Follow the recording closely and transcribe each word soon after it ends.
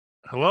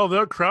Hello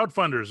there,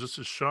 crowdfunders. This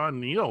is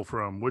Sean Neal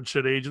from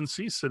Woodshed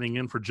Agency, sitting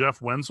in for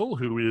Jeff Wenzel,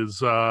 who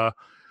is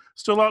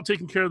still out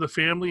taking care of the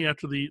family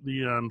after the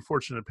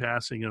unfortunate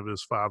passing of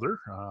his father.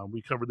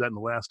 We covered that in the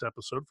last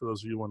episode. For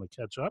those of you who want to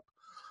catch up,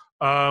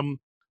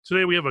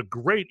 today we have a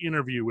great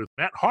interview with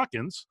Matt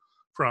Hawkins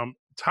from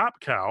Top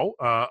Cow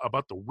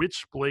about the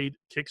Witchblade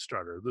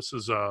Kickstarter. This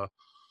is a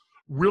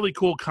really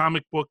cool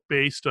comic book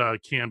based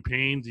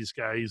campaign. These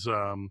guys,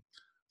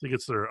 I think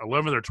it's their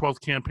 11th or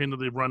 12th campaign that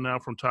they've run now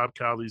from Top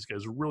Cow. These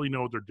guys really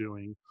know what they're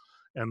doing.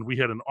 And we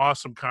had an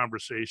awesome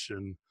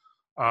conversation,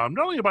 not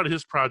only about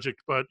his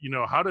project, but,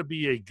 how to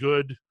be a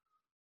good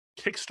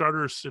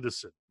Kickstarter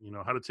citizen,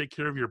 how to take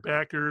care of your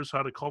backers,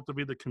 how to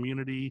cultivate the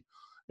community,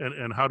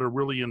 and how to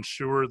really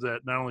ensure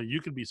that not only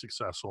you can be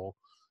successful,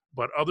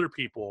 but other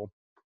people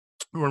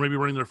who are maybe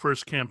running their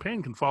first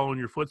campaign can follow in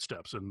your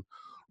footsteps. And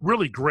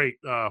really great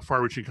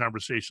far-reaching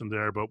conversation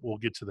there, but we'll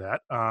get to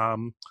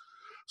that.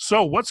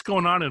 So what's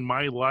going on in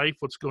my life?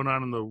 What's going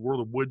on in the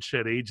world of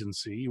Woodshed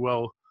Agency?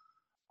 Well,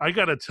 I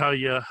got to tell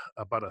you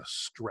about a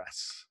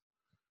stress.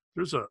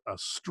 There's a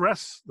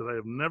stress that I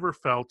have never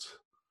felt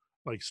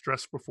like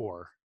stress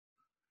before,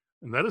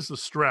 and that is the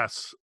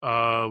stress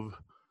of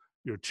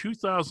your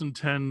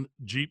 2010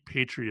 Jeep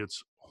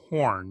Patriots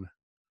horn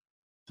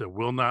that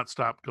will not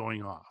stop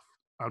going off.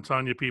 I'm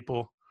telling you,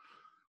 people,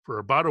 for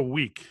about a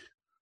week,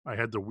 I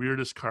had the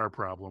weirdest car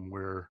problem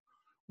where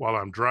while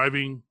I'm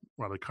driving,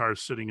 while the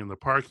car's sitting in the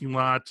parking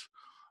lot,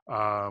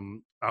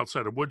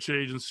 outside of Woodshed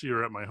Agency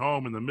or at my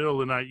home in the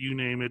middle of the night, you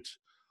name it,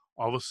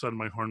 all of a sudden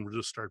my horn would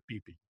just start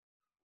beeping.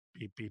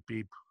 Beep, beep,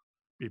 beep,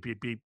 beep, beep,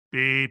 beep,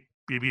 beep,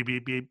 beep, beep,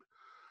 beep, beep.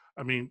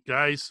 I mean,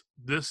 guys,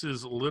 this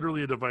is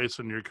literally a device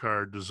in your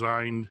car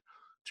designed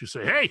to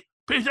say, hey,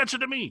 pay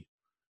attention to me.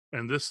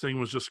 And this thing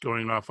was just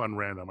going off on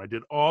random. I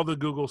did all the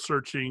Google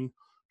searching,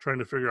 trying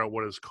to figure out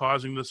what is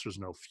causing this. There's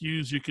no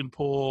fuse you can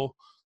pull.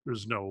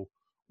 There's no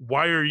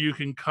wire you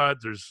can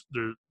cut.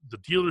 The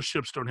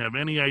dealerships don't have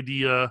any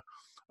idea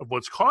of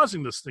what's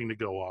causing this thing to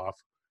go off.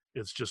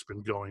 It's just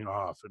been going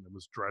off, and it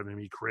was driving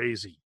me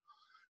crazy.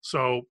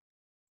 So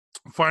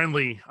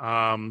finally,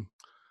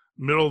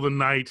 middle of the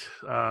night,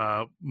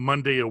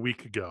 Monday a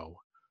week ago,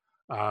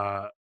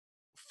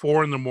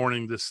 4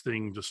 a.m, this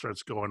thing just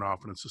starts going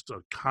off, and it's just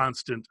a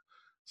constant,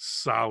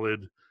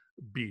 solid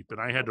beep. And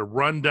I had to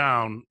run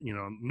down,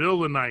 middle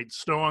of the night,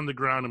 snow on the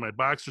ground in my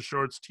boxer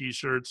shorts,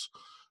 t-shirts,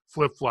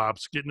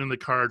 flip-flops, getting in the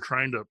car,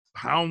 trying to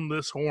pound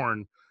this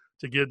horn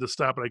to get it to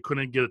stop, but I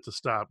couldn't get it to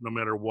stop no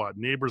matter what.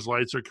 Neighbors'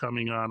 lights are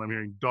coming on. I'm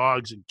hearing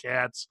dogs and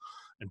cats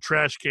and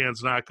trash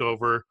cans knock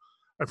over.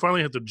 I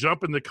finally had to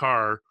jump in the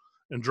car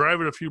and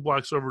drive it a few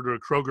blocks over to a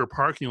Kroger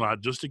parking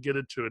lot just to get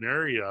it to an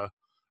area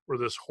where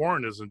this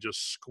horn isn't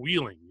just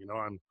squealing.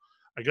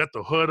 I got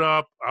the hood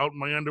up, out in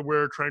my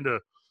underwear, trying to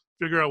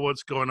figure out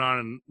what's going on.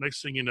 And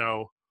next thing you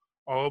know,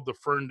 all of the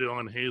Ferndale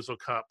and Hazel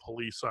Cop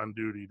police on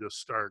duty just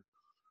start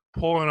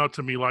pulling out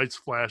to me, lights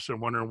flashing,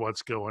 wondering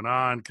what's going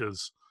on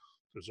because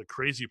there's a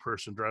crazy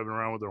person driving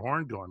around with their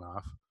horn going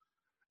off.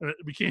 And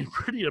it became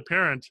pretty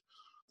apparent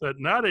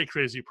that not a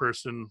crazy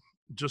person,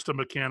 just a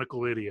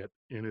mechanical idiot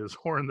in his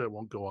horn that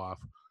won't go off.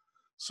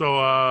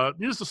 So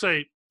needless to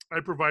say, I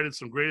provided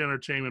some great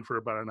entertainment for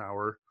about an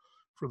hour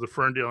for the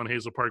Ferndale and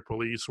Hazel Park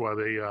police while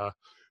they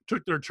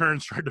took their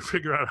turns trying to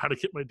figure out how to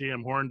get my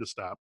damn horn to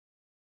stop.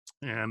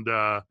 And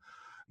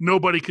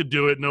nobody could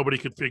do it. Nobody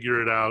could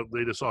figure it out.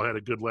 They just all had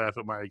a good laugh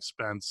at my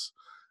expense.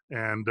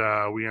 And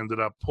we ended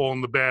up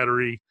pulling the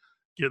battery,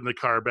 getting the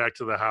car back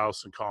to the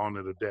house, and calling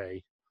it a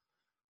day.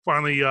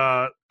 Finally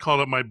called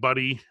up my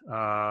buddy.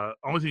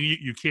 Only thing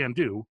you can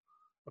do,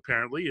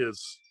 apparently,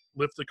 is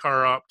lift the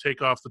car up,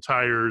 take off the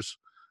tires,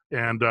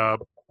 and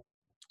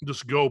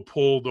just go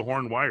pull the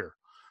horn wire.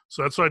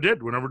 So that's what I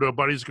did. Went over to a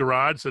buddy's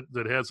garage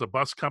that has a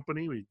bus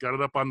company. We got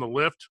it up on the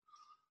lift,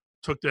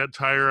 took that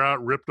tire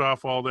out, ripped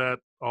off all that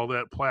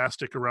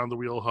plastic around the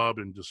wheel hub,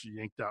 and just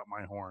yanked out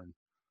my horn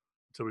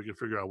until we could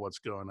figure out what's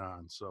going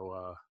on.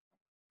 So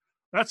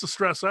that's the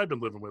stress I've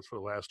been living with for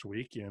the last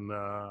week. And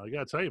I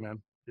got to tell you,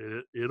 man,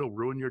 it'll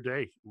ruin your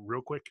day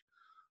real quick.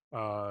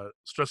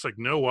 Stress like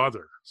no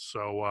other.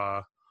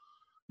 So,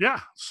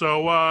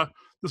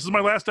 this is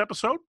my last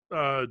episode.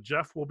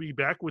 Jeff will be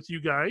back with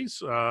you guys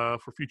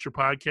for future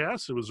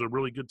podcasts. It was a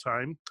really good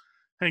time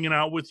hanging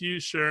out with you,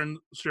 sharing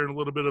a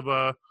little bit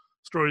of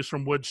stories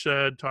from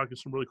Woodshed, talking to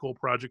some really cool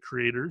project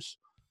creators.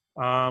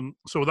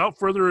 So without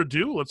further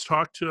ado, let's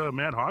talk to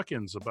Matt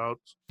Hawkins about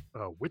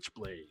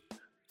Witchblade.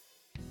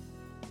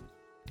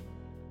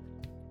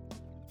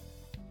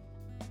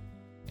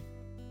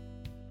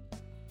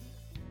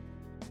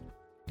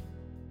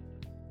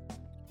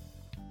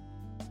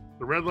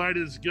 The red light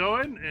is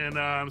going, and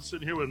I'm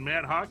sitting here with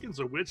Matt Hawkins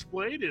of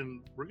Witchblade,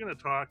 and we're going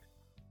to talk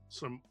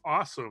some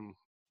awesome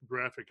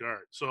graphic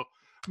art. So,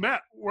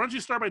 Matt, why don't you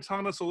start by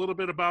telling us a little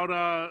bit about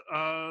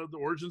the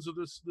origins of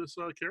this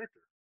character?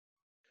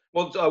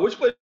 Well,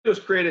 Witchblade was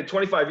created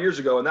 25 years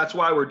ago, and that's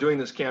why we're doing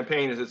this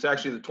campaign. Is it's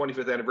actually the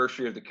 25th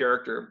anniversary of the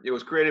character. It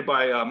was created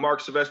by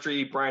Mark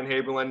Silvestri, Brian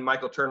Haberlin,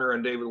 Michael Turner,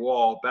 and David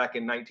Wall back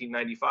in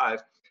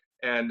 1995,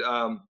 and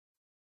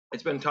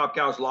It's been Top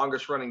Cow's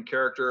longest running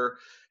character,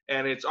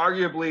 and it's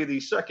arguably the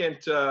second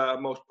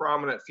most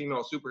prominent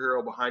female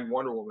superhero behind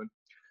Wonder Woman.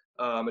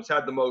 It's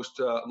had the most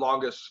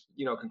longest,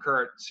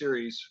 concurrent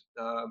series,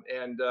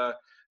 and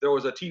there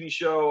was a TV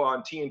show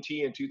on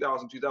TNT in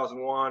 2000,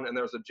 2001, and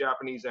there was a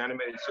Japanese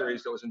animated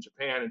series that was in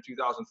Japan in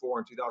 2004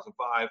 and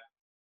 2005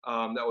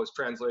 that was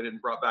translated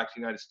and brought back to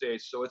the United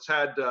States. So it's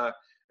had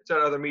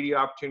other media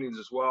opportunities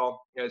as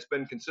well, and it's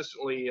been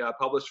consistently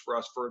published for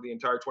us for the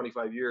entire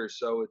 25 years.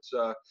 So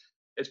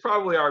it's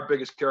probably our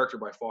biggest character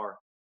by far.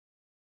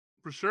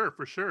 For sure,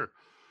 for sure.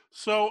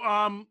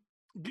 So,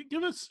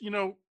 give us,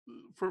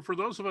 for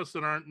those of us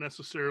that aren't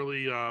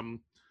necessarily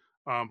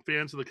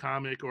fans of the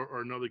comic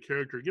or know the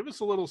character, give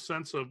us a little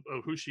sense of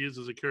who she is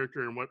as a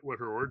character and what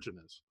her origin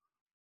is.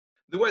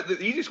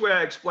 The easiest way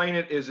I explain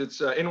it is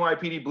it's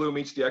NYPD Blue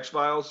meets the X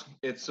Files.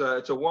 It's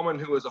a woman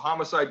who is a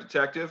homicide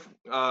detective,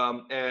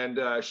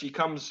 and she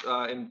comes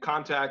in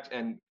contact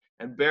and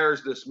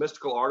bears this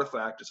mystical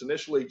artifact. It's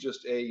initially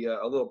just a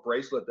little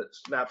bracelet that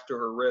snaps to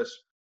her wrist.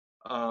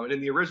 And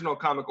in the original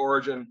comic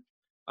origin,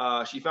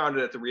 she found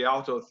it at the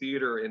Rialto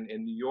Theater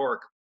in New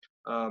York,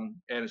 and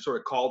it sort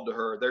of called to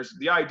her. There's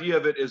the idea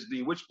of it is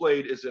the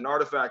Witchblade is an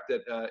artifact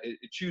that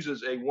it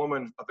chooses a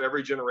woman of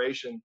every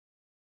generation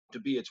to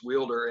be its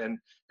wielder. And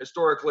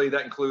historically,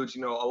 that includes, a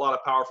lot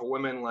of powerful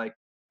women like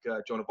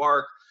Joan of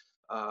Arc,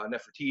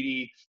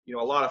 Nefertiti, a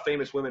lot of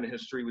famous women in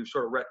history. We've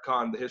sort of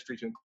retconned the history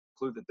to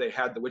include that they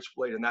had the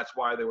Witchblade, and that's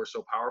why they were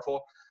so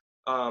powerful.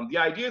 The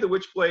idea of the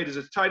Witchblade is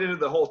it's tied into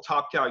the whole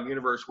Top Cow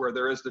universe where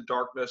there is the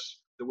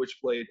darkness, the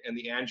Witchblade, and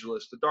the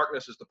Angelus. The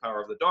darkness is the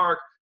power of the dark.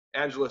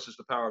 Angelus is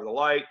the power of the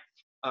light.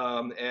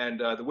 And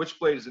the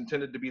Witchblade is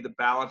intended to be the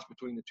balance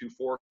between the two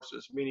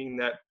forces, meaning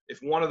that if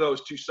one of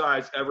those two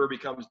sides ever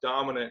becomes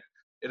dominant,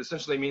 it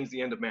essentially means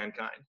the end of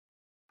mankind.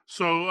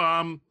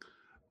 So,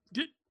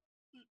 get,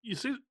 you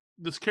see,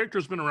 this character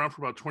has been around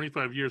for about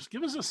 25 years.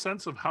 Give us a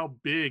sense of how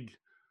big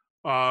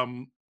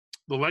um,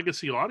 the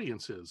legacy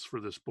audience is for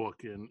this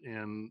book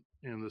and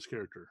this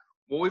character.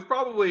 Well, we've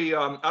probably,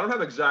 I don't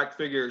have exact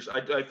figures.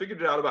 I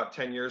figured it out about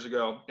 10 years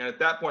ago. And at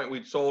that point,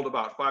 we'd sold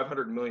about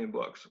 500 million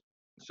books.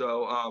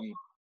 So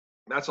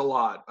that's a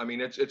lot. I mean,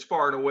 it's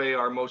far and away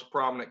our most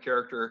prominent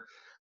character.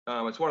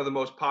 It's one of the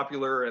most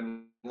popular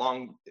and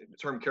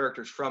long-term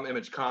characters from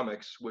Image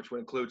Comics, which would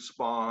include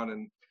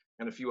Spawn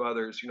and a few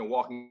others.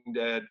 Walking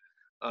Dead,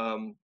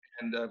 um,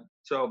 and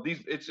so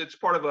it's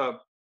part of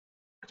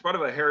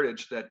a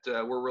heritage that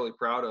we're really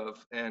proud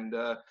of. And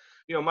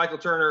Michael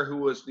Turner, who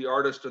was the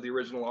artist of the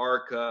original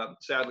arc,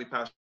 sadly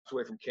passed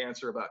away from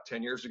cancer about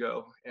 10 years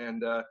ago.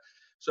 And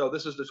so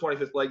this is the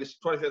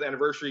 25th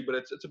anniversary, but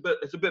it's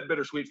a bit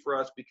bittersweet for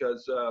us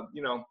because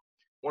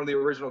one of the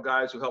original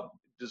guys who helped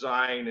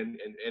design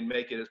and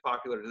make it as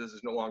popular as this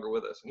is no longer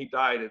with us, and he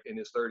died in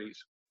his 30s.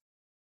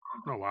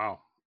 Oh wow,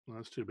 well,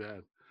 that's too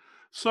bad.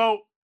 So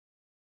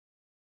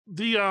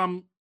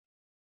the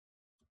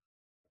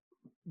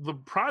the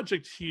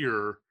project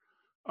here,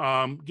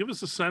 give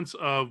us a sense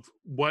of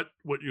what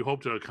you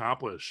hope to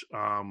accomplish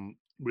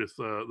with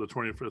the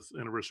 25th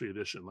anniversary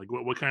edition. Like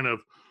what kind of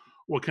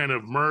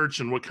merch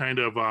and what kind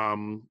of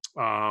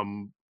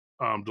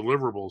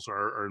deliverables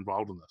are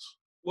involved in this.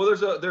 Well,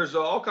 there's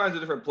all kinds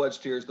of different pledge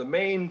tiers. The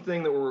main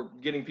thing that we're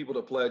getting people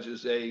to pledge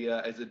is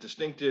a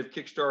distinctive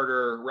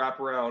Kickstarter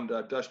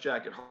wraparound dust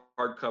jacket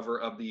hardcover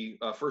of the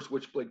first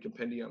Witchblade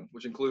compendium,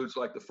 which includes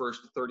like the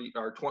first 30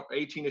 or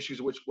 18 issues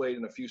of Witchblade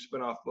and a few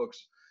spin-off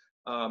books.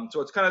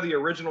 So it's kind of the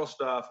original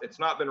stuff. It's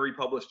not been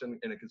republished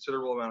in a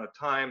considerable amount of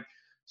time,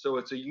 so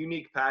it's a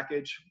unique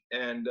package,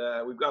 and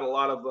we've got a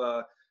lot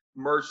of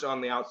merch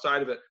on the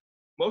outside of it.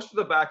 Most of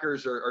the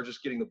backers are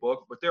just getting the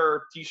book, but there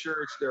are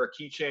t-shirts, there are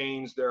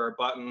keychains, there are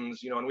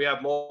buttons, and we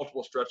have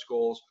multiple stretch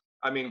goals.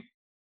 I mean,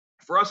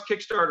 for us,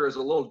 Kickstarter is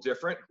a little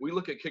different. We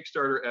look at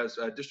Kickstarter as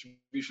a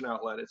distribution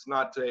outlet. It's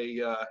not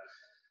a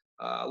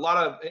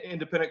lot of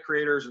independent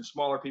creators and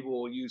smaller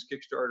people will use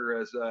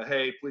Kickstarter as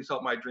hey, please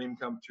help my dream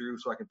come true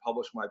so I can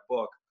publish my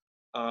book.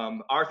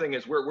 Our thing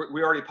is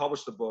we already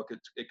published the book.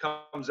 It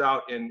comes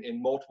out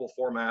in multiple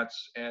formats,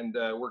 and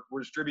we're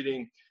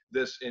distributing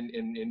this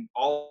in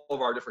all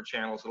of our different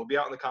channels. It'll be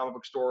out in the comic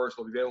book stores.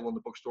 It'll be available in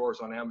the bookstores,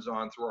 on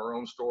Amazon, through our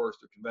own stores,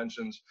 through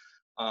conventions.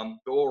 But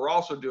what we're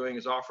also doing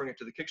is offering it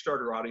to the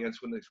Kickstarter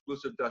audience with an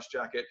exclusive dust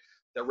jacket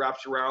that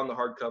wraps around the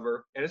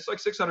hardcover, and it's like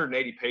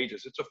 680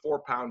 pages. It's a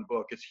 4-pound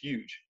book. It's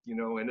huge,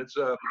 and it's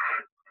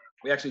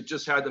we actually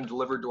just had them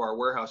delivered to our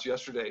warehouse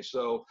yesterday.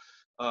 So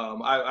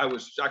I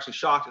was actually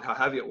shocked at how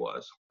heavy it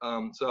was.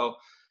 So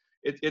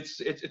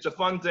it's a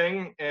fun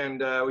thing,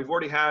 and we've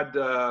already had.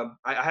 I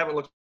haven't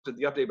looked at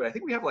the update, but I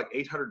think we have like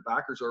 800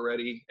 backers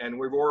already, and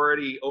we've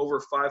already over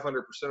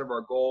 500% of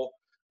our goal.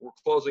 We're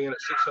closing in at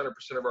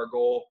 600% of our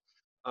goal,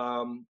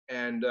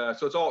 and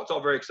so it's all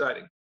very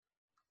exciting.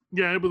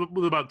 Yeah,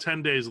 with about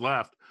 10 days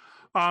left.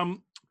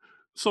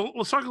 So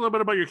let's talk a little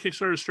bit about your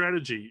Kickstarter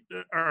strategy.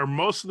 Are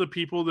most of the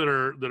people that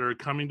are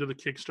coming to the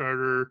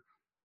Kickstarter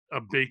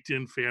a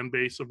baked-in fan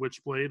base of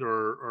Witchblade,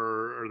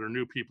 or are there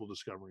new people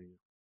discovering you?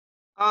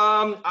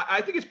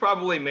 I think it's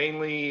probably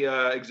mainly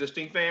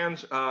existing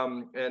fans,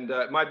 and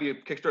it might be a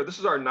Kickstarter. This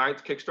is our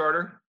ninth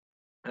Kickstarter,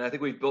 and I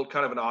think we've built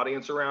kind of an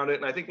audience around it.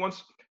 And I think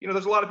once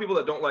there's a lot of people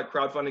that don't like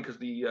crowdfunding because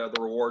the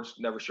rewards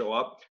never show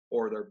up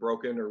or they're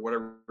broken or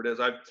whatever it is.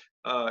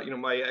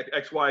 My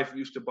ex-wife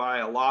used to buy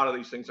a lot of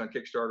these things on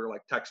Kickstarter,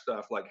 like tech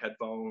stuff, like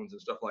headphones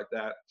and stuff like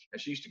that,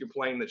 and she used to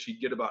complain that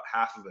she'd get about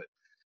half of it,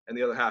 and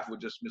the other half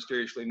would just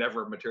mysteriously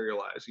never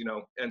materialize.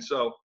 And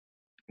so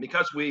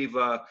because we've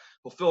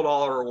fulfilled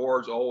all our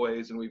rewards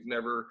always, and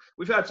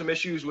we've had some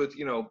issues with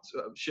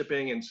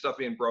shipping and stuff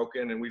being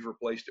broken, and we've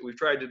replaced it. We've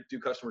tried to do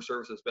customer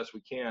service as best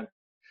we can.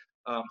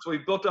 So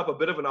we've built up a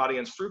bit of an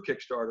audience through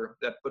Kickstarter.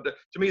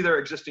 To me, they're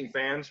existing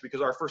fans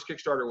because our first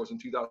Kickstarter was in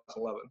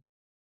 2011.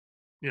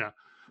 Yeah.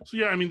 So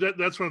yeah, I mean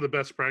that's one of the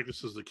best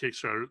practices of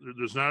Kickstarter.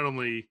 There's not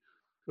only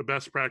the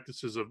best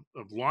practices of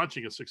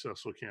launching a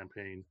successful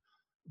campaign,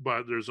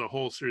 but there's a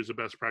whole series of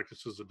best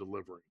practices of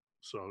delivery.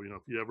 So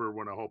if you ever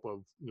want to hope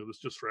of this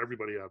just for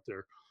everybody out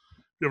there, if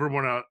you ever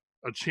want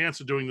a chance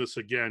of doing this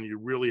again, you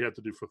really have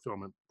to do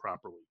fulfillment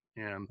properly.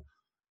 And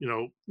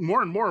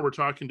more and more we're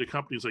talking to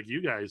companies like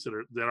you guys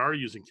that are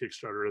using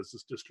Kickstarter as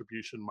this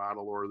distribution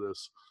model or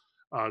this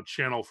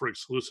channel for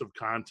exclusive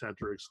content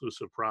or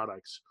exclusive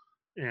products,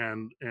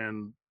 and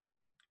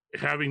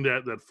having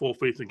that full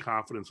faith and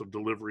confidence of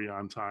delivery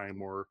on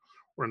time or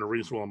in a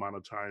reasonable amount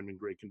of time in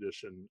great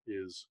condition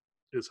is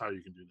how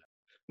you can do that.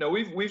 No,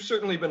 we've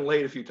certainly been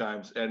late a few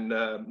times, and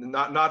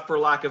not for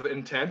lack of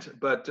intent,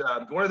 but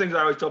one of the things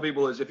I always tell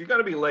people is if you're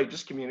going to be late,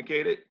 just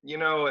communicate it,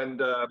 and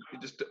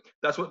just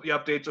that's what the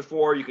updates are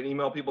for. You can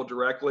email people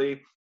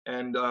directly,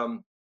 and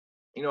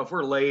if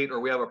we're late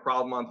or we have a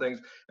problem on things,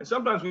 and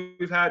sometimes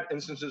we've had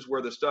instances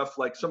where the stuff,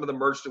 like some of the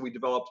merch that we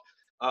developed,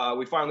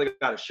 we finally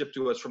got it shipped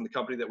to us from the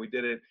company that we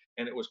did it,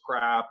 and it was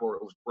crap or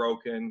it was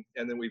broken,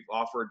 and then we've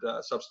offered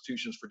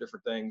substitutions for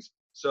different things.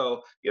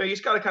 So you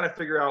just got to kind of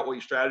figure out what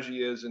your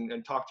strategy is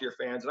and talk to your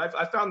fans. And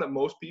I've found that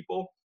most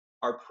people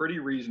are pretty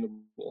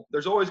reasonable.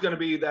 There's always going to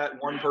be that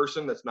one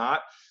person that's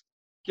not.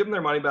 Give them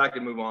their money back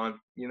and move on.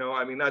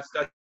 I mean that's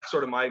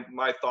sort of my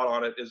thought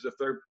on it, is if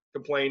they're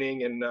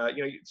complaining, and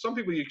some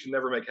people you can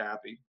never make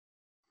happy.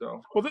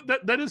 So well,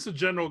 that is the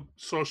general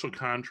social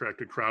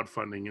contract of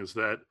crowdfunding, is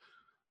that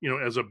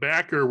as a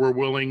backer, we're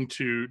willing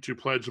to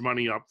pledge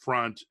money up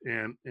front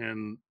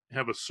and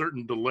have a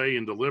certain delay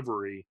in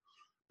delivery,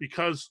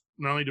 because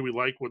not only do we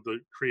like what the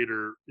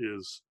creator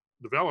is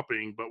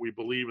developing, but we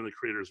believe in the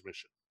creator's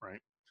mission, right?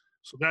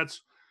 So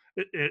that's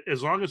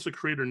as long as the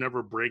creator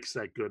never breaks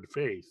that good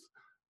faith,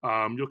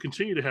 you'll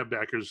continue to have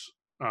backers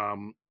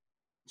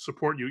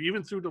support you,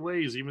 even through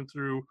delays, even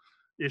through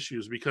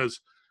issues, because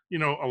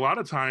a lot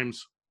of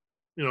times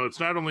it's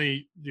not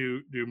only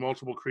do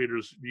multiple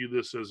creators view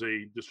this as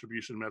a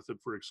distribution method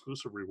for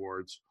exclusive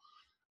rewards,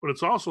 but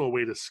it's also a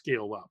way to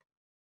scale up.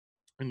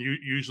 And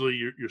usually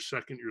your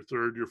second, your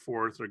third, your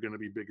fourth are going to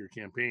be bigger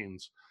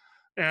campaigns.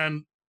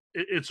 And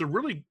it's a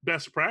really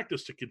best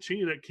practice to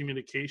continue that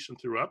communication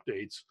through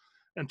updates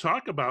and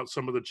talk about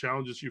some of the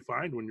challenges you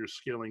find when you're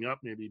scaling up,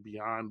 maybe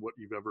beyond what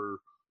you've ever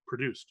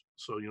produced.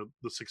 So,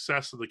 the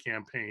success of the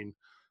campaign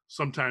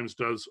sometimes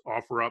does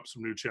offer up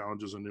some new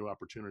challenges and new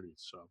opportunities.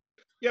 So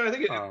yeah, I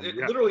think it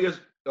literally is.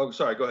 Oh,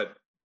 sorry, go ahead.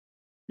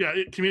 Yeah,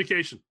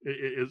 communication.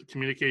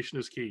 Communication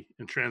is key,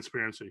 and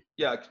transparency.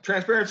 Yeah,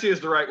 transparency is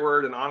the right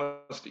word, and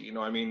honesty.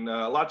 I mean,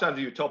 a lot of times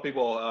you tell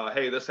people,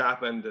 "Hey, this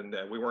happened, and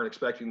we weren't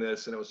expecting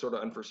this, and it was sort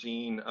of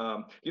unforeseen."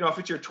 If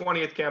it's your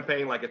 20th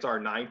campaign, like it's our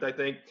ninth, I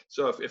think.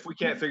 So if we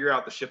can't figure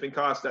out the shipping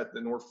cost,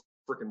 then we're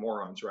freaking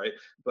morons, right?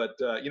 But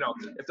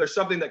if there's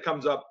something that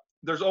comes up,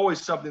 there's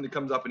always something that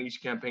comes up in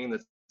each campaign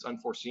that's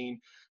unforeseen.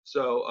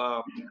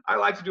 So I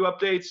like to do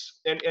updates,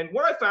 and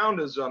what I found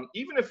is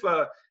even if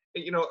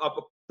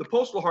the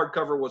postal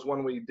hardcover was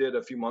one we did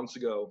a few months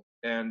ago,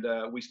 and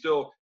we're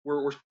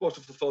supposed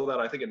to fulfill that,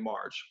 I think, in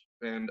March.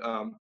 And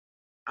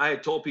I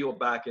had told people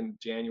back in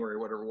January,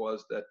 whatever it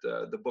was, that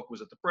the book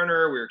was at the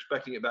printer. We were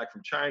expecting it back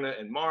from China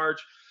in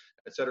March,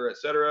 et cetera, et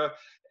cetera.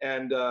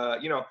 And a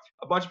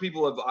bunch of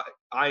people have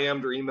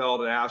IM'd or emailed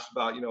and asked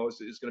about,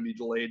 is going to be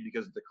delayed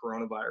because of the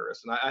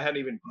coronavirus. And I hadn't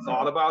even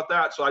thought about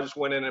that. So I just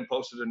went in and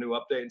posted a new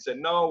update and said,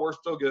 no, we're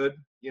still good.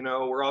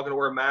 We're all going to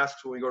wear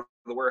masks when we go to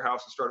the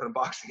warehouse and start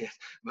unboxing it.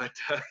 But,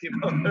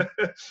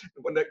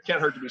 that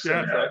can't hurt to be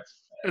safe, right?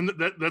 And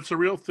that's a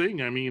real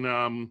thing. I mean,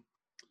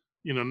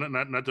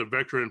 not to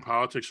vector in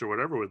politics or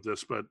whatever with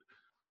this, but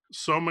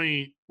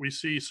we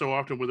see so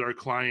often with our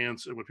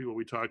clients and with people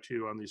we talk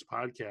to on these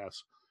podcasts,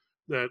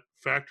 that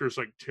factors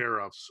like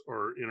tariffs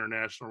or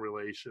international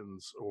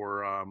relations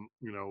or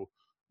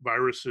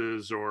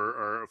viruses,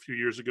 or a few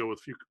years ago with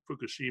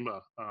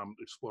Fukushima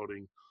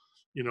exploding,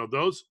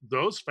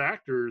 those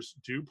factors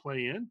do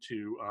play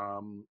into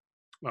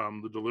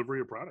the delivery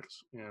of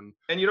products.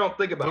 And you don't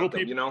think about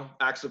them,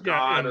 acts of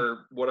God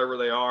or whatever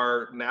they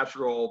are,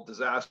 natural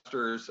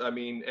disasters. I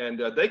mean,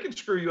 and they can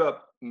screw you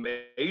up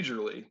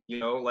majorly.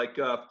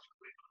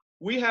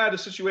 We had a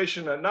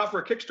situation, not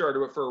for a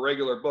Kickstarter, but for a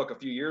regular book a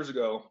few years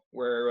ago,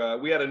 where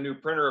we had a new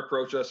printer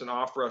approach us and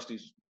offer us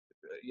these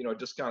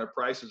discounted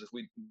prices if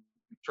we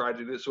tried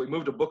to do this. So we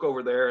moved a book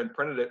over there and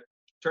printed it.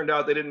 Turned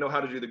out they didn't know how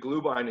to do the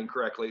glue binding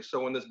correctly.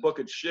 So when this book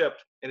had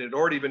shipped and it had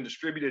already been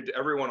distributed to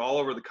everyone all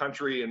over the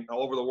country and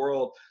all over the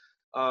world,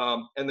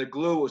 and the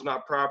glue was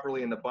not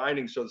properly in the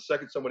binding, so the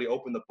second somebody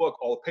opened the book,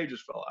 all the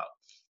pages fell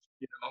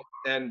out.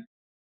 And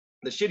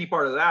the shitty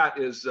part of that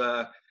is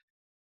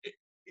it,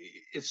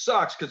 it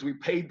sucks because we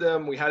paid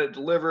them, we had it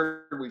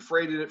delivered, we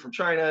freighted it from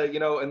China,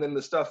 and then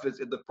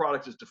the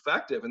product is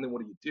defective, and then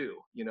what do you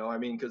do? I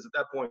mean, because at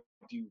that point,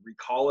 do you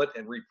recall it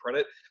and reprint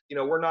it?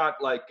 We're not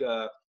like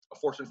a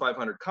Fortune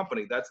 500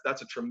 company.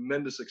 That's a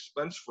tremendous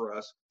expense for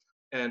us,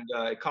 and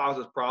it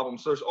causes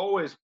problems. So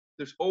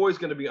there's always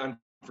going to be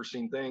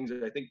unforeseen things.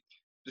 And I think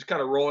just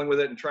kind of rolling with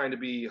it and trying to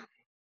be,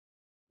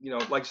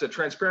 like I said,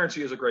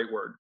 transparency is a great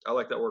word. I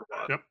like that word a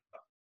lot. Yep.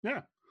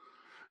 Yeah.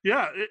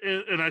 Yeah.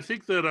 And I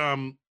think that,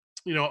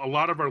 a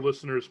lot of our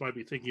listeners might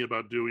be thinking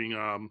about doing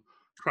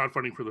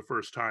crowdfunding for the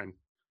first time.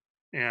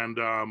 And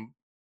a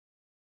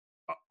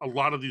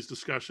lot of these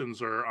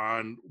discussions are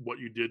on what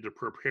you did to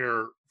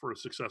prepare for a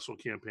successful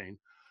campaign.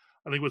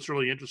 I think what's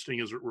really interesting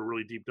is that we're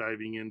really deep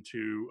diving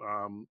into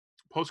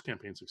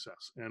post-campaign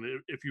success. And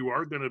if you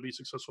are going to be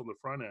successful on the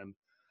front end,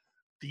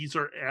 these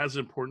are as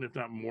important, if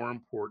not more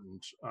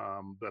important,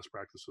 best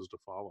practices to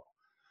follow.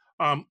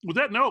 With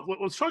that note,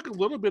 let's talk a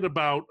little bit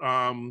about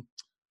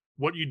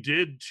what you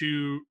did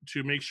to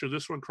make sure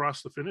this one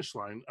crossed the finish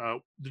line.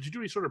 Did you do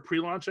any sort of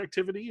pre-launch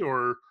activity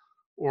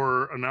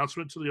or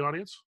announcement to the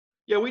audience?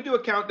 Yeah, we do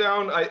a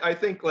countdown. I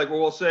think like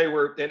we'll say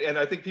and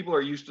I think people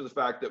are used to the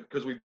fact that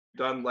because we've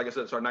done, like I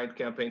said, it's our 9th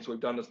campaign, so we've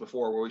done this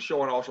before where we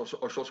show on all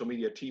our social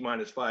media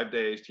T-5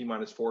 days,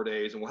 T-4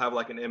 days, and we'll have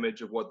like an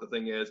image of what the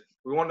thing is.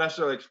 We won't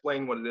necessarily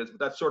explain what it is, but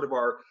that's sort of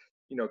our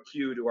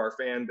cue to our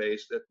fan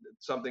base that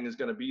something is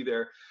going to be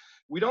there.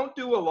 We don't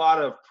do a lot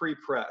of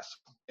pre-press,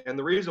 and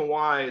the reason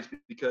why is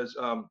because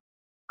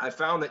I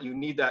found that you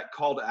need that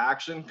call to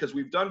action, because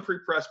we've done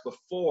pre-press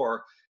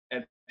before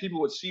and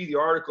people would see the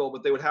article,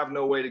 but they would have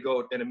no way to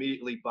go and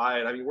immediately buy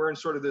it. I mean, we're in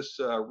sort of this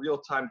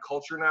real-time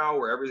culture now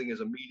where everything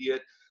is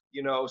immediate,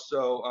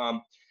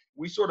 so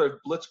we sort of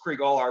blitzkrieg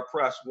all our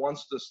press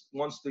once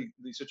the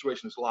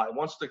situation is live.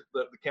 Once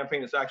the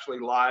campaign is actually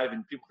live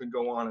and people can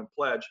go on and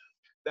pledge,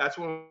 that's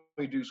when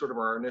we do sort of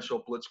our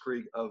initial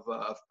blitzkrieg of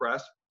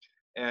press.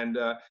 And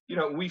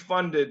we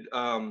funded,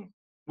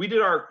 we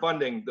did our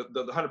funding,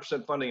 the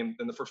 100% funding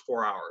in the first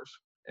 4 hours.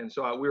 And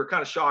so we were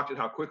kind of shocked at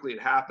how quickly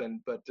it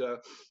happened. But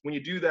when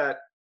you do that,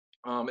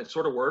 it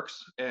sort of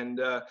works.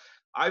 And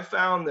I've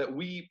found that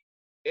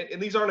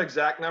and these aren't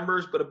exact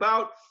numbers, but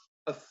about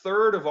a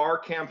third of our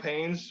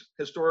campaigns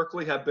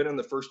historically have been in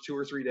the first 2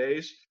 or 3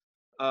 days.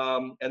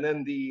 And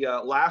then the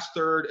last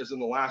third is in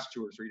the last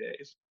 2 or 3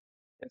 days.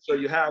 And so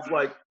you have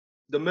like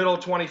the middle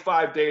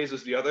 25 days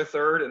is the other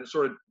third, and it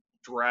sort of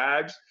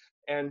drags.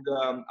 And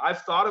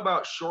I've thought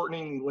about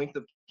shortening the length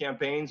of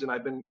campaigns, and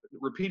I've been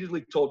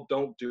repeatedly told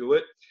don't do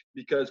it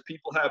because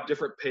people have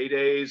different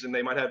paydays and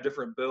they might have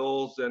different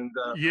bills. And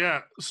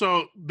yeah,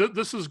 so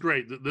this is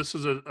great. This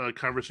is a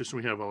conversation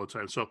we have all the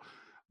time. So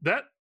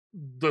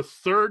the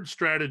third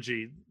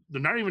strategy,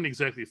 they're not even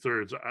exactly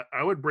thirds.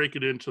 I would break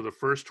it into the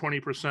first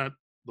 20%,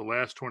 the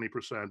last 20%,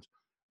 and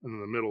then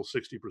the middle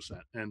 60%.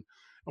 And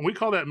we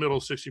call that middle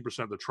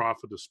 60% the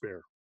trough of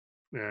despair.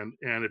 And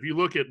if you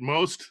look at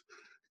most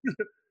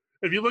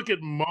if you look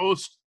at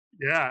most,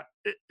 yeah,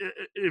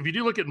 if you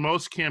do look at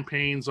most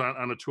campaigns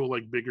on a tool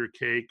like Bigger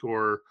Cake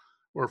or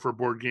for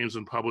board games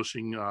and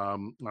publishing,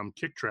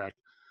 KickTrack,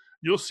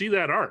 you'll see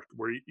that arc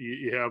where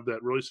you have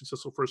that really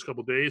successful first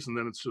couple of days, and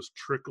then it's just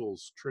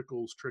trickles,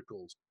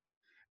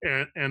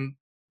 and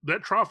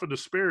that trough of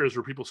despair is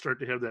where people start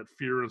to have that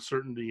fear,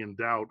 uncertainty, and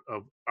doubt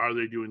of are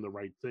they doing the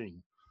right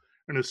thing.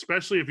 And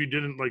especially if you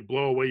didn't like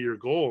blow away your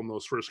goal in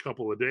those first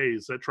couple of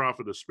days, that trough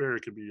of despair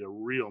could be a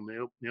real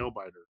nail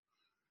biter.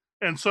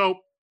 And so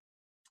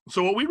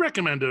what we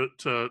recommend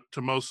to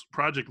most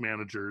project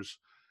managers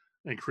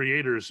and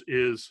creators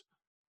is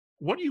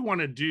what you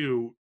want to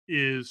do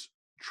is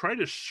try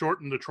to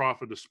shorten the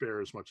trough of despair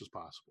as much as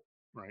possible,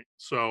 right?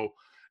 So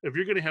if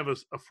you're going to have a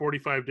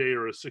 45-day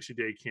or a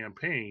 60-day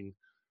campaign,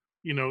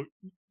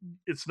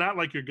 it's not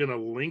like you're going to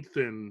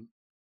lengthen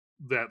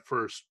that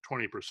first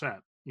 20%.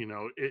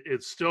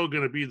 It's still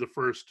going to be the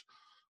first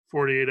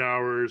 48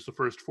 hours, the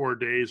first 4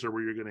 days are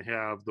where you're going to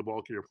have the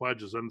bulk of your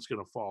pledges, then it's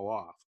going to fall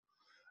off.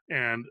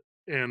 And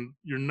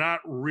you're not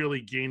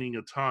really gaining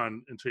a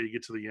ton until you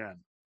get to the end.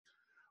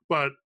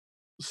 But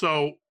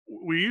so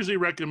we usually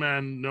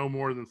recommend no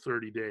more than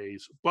 30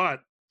 days,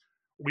 but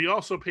we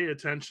also pay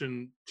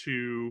attention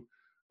to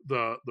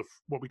the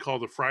what we call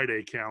the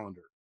Friday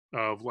calendar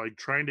of like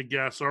trying to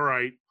guess, all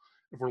right,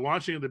 if we're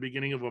launching at the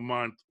beginning of a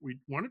month, we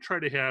want to try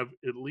to have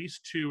at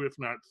least 2, if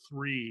not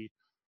 3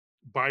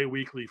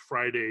 bi-weekly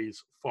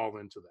Fridays fall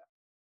into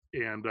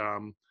that.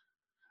 And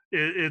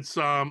it's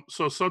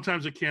so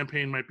sometimes a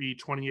campaign might be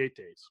 28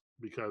 days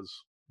because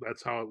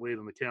that's how it laid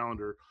on the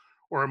calendar,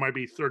 or it might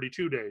be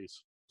 32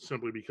 days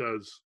simply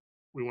because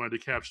we wanted to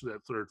capture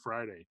that third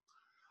Friday.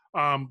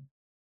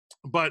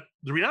 But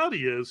the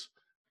reality is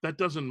that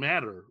doesn't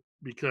matter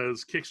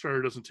because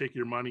Kickstarter doesn't take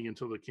your money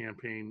until the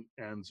campaign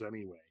ends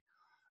anyway.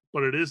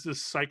 But it is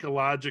this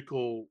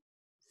psychological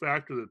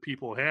factor that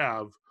people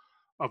have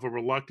of a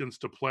reluctance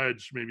to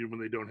pledge maybe when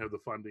they don't have the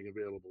funding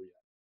available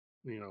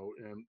yet,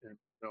 and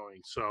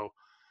knowing. So,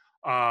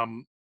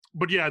 um,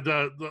 but yeah,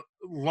 the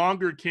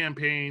longer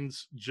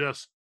campaigns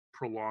just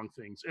prolong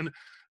things.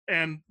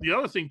 And the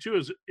other thing too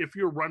is if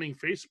you're running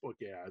Facebook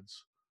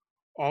ads,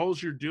 all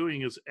you're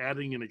doing is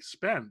adding an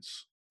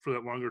expense for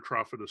that longer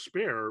trough to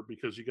spare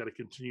because you got to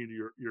continue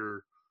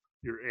your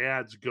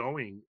ads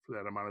going for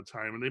that amount of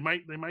time, and they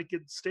might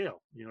get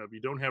stale. If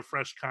you don't have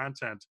fresh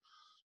content,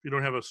 if you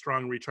don't have a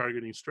strong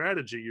retargeting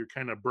strategy, you're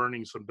kind of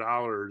burning some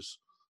dollars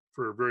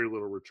for very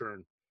little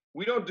return.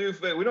 We don't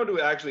do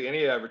actually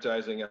any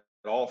advertising at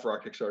all for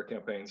our Kickstarter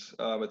campaigns.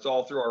 It's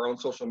all through our own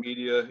social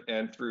media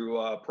and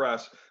through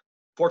press.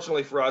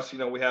 Fortunately for us,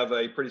 we have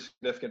a pretty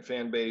significant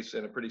fan base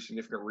and a pretty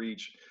significant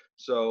reach.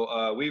 So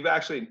I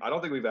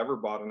don't think we've ever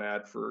bought an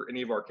ad for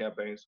any of our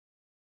campaigns.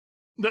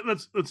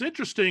 That's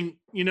interesting.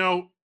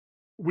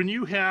 When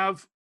you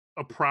have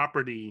a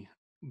property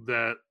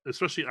that,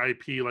 especially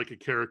IP, like a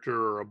character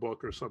or a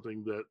book or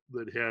something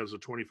that has a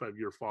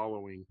 25-year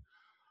following,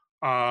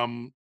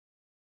 um,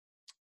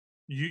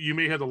 you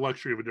may have the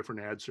luxury of a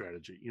different ad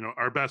strategy.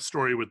 Our best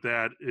story with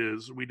that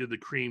is we did the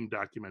Cream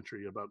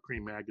documentary about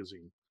Cream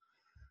magazine,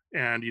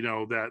 and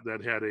that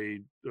had a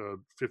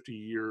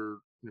 50-year,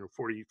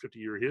 40,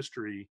 50-year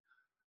history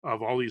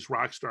of all these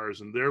rock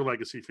stars and their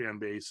legacy fan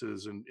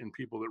bases, and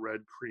people that read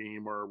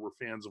Cream or were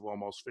fans of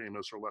Almost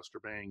Famous or Lester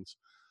Bangs.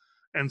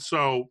 And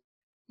so,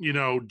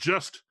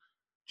 just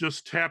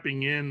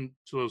tapping in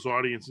to those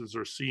audiences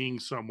or seeing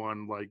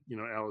someone like,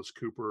 Alice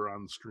Cooper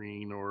on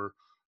screen or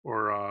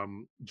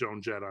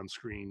Joan Jett on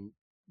screen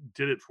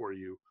did it for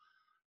you.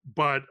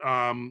 But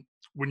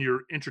when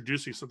you're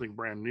introducing something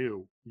brand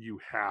new, you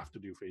have to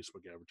do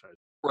Facebook advertising.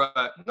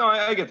 Right. No,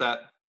 I get that.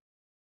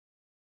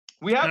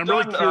 We And have I'm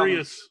really done.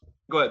 curious.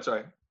 Go ahead.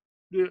 Sorry.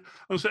 Yeah,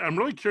 I'm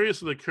really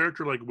curious with a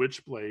character like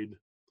Witchblade,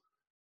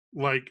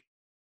 like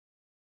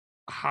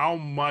how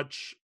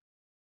much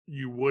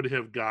you would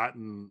have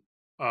gotten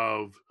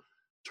of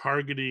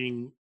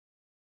targeting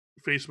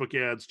Facebook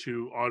ads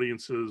to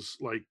audiences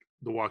like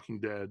The Walking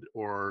Dead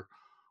or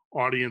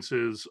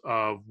audiences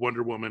of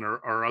Wonder Woman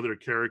or other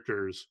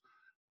characters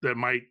that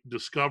might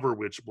discover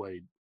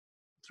Witchblade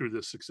through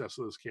the success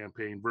of this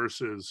campaign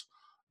versus,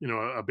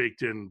 a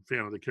baked in fan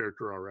of the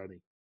character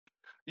already.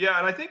 Yeah,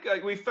 and I think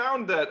we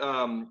found that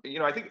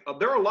I think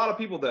there are a lot of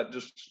people that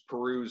just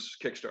peruse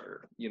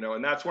Kickstarter,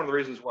 and that's one of the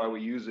reasons why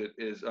we use it.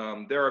 Is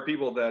there are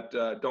people that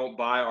don't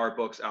buy our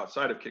books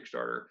outside of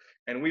Kickstarter,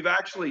 and we've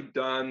actually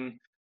done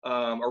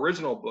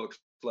original books.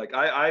 Like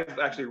I've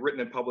actually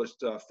written and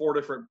published 4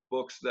 different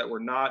books that were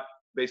not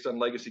based on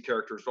legacy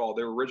characters at all.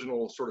 They were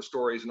original sort of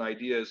stories and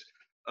ideas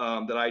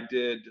that I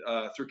did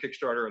through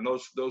Kickstarter, and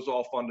those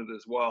all funded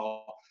as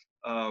well.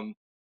 Um,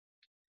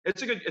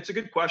 it's a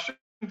good question.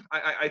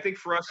 I think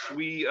for us,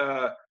 we've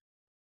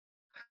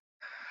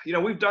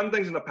done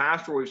things in the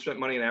past where we've spent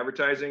money in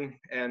advertising,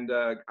 and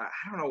I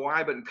don't know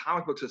why, but in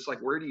comic books, it's like,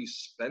 where do you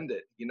spend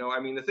it? I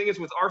mean, the thing is,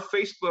 with our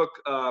Facebook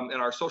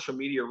and our social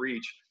media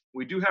reach,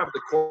 we do have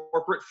the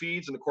corporate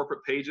feeds and the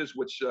corporate pages,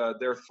 which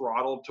they're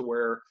throttled to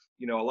where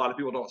a lot of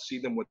people don't see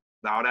them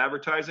without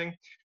advertising.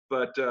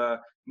 But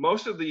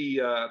most of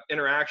the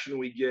interaction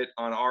we get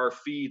on our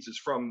feeds is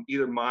from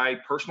either my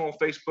personal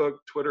Facebook,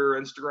 Twitter,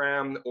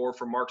 Instagram, or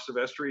from Mark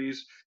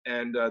Silvestri's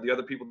and the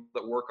other people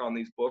that work on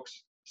these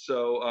books.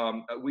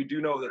 So we do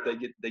know that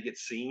they get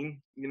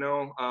seen.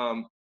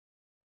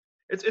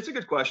 It's a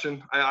good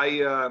question.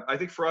 I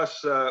think for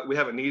us we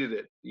haven't needed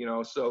it.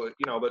 So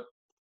but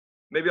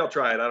maybe I'll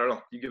try it. I don't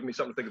know. You give me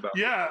something to think about.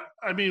 Yeah,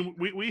 I mean,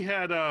 we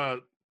had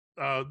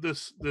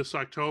this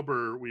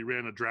October we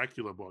ran a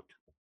Dracula book,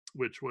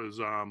 which was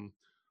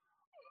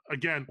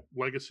again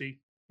legacy.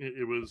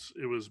 It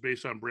was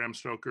based on Bram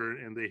Stoker,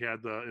 and they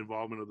had the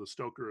involvement of the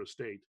Stoker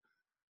estate.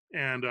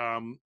 And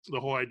the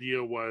whole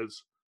idea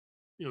was,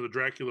 the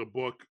Dracula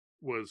book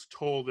was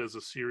told as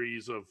a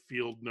series of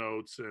field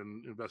notes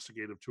and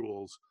investigative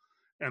tools,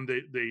 and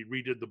they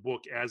redid the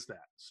book as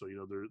that. So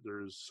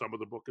there's some of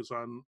the book is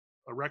on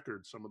a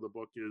record, some of the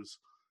book is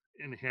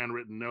in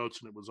handwritten notes,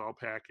 and it was all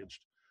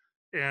packaged.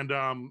 And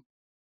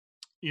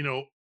you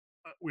know,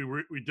 we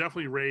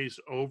definitely raised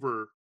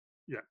over,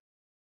 yeah,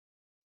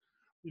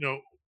 you know,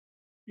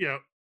 yeah,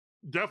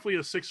 definitely a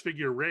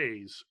 6-figure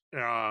raise,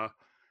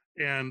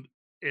 and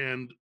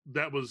and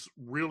that was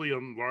really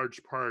in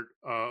large part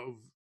of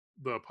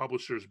the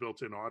publisher's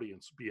built-in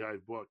audience,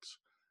 Beehive Books.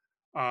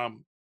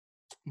 Um,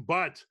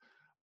 but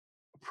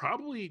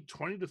probably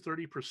 20 to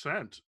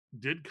 30%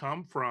 did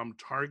come from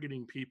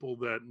targeting people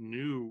that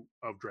knew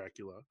of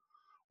Dracula,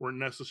 weren't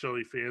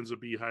necessarily fans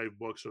of Beehive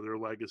Books or their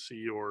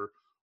legacy, or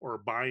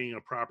buying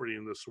a property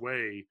in this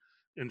way,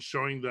 and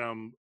showing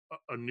them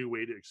a new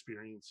way to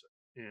experience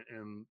it.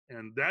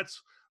 And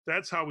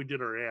that's how we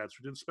did our ads.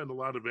 We didn't spend a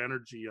lot of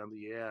energy on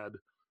the ad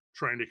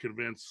trying to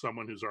convince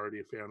someone who's already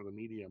a fan of the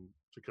medium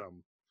to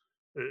come.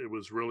 It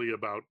was really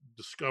about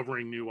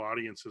discovering new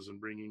audiences and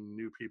bringing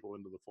new people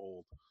into the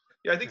fold.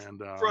 Yeah, I think And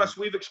for us,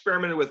 we've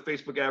experimented with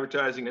Facebook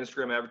advertising,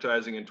 Instagram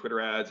advertising, and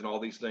Twitter ads, and all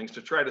these things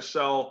to try to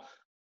sell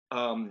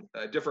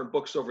different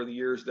books over the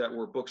years that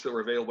were books that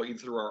were available either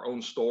through our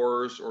own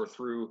stores or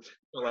through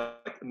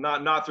like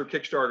not through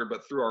Kickstarter,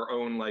 but through our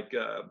own like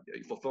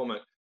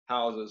fulfillment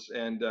houses.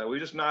 And we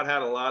just not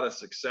had a lot of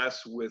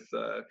success with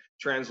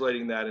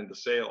translating that into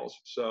sales.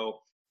 So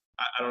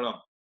I don't know.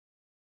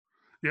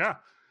 yeah,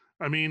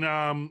 I mean,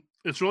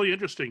 it's really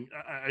interesting.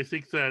 I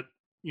think that,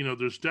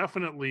 there's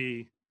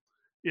definitely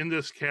in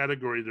this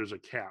category, there's a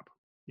cap.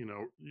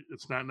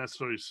 It's not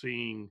necessarily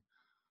seeing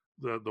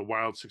the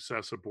wild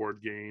success of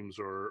board games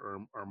or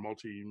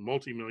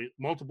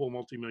multiple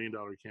multi-million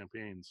dollar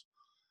campaigns.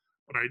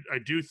 But I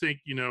do think,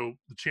 the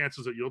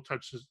chances that you'll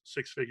touch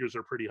six figures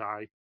are pretty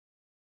high.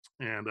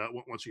 And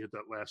once you hit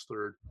that last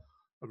third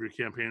of your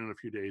campaign in a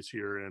few days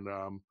here, and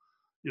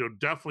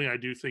definitely, I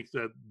do think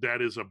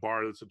that is a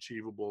bar that's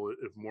achievable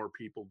if more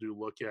people do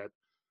look at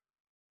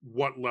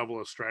what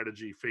level of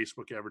strategy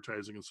Facebook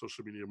advertising and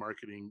social media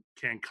marketing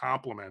can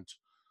complement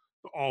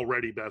the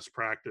already best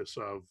practice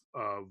of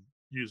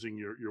using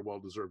your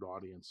well-deserved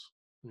audience.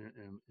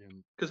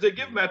 And Because they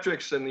give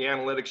metrics and the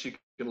analytics you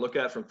can look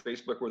at from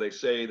Facebook where they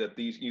say that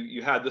these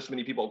you had this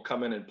many people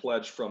come in and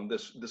pledge from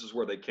this is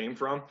where they came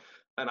from.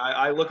 And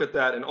I look at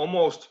that and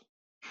almost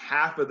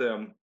half of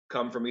them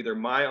come from either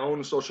my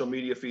own social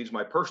media feeds,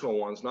 my personal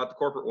ones, not the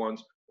corporate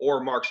ones,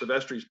 or Mark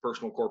Silvestri's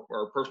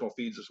personal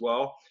feeds as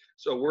well.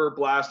 So we're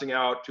blasting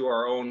out to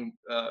our own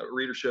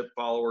readership,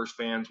 followers,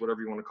 fans,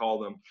 whatever you want to call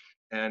them,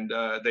 and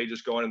they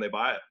just go in and they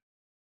buy it.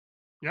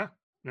 yeah,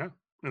 yeah,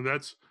 and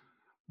that's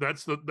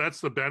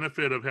the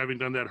benefit of having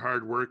done that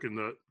hard work in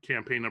the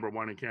campaign number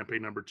 1 and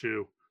campaign number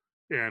 2,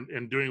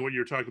 and doing what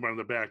you're talking about on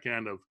the back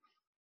end of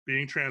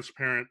being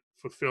transparent,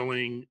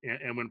 fulfilling,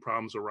 and when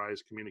problems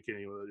arise,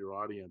 communicating with your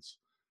audience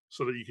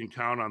so that you can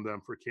count on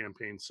them for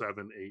campaign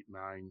 7, 8,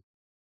 9.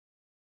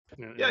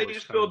 Yeah, you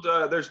just build.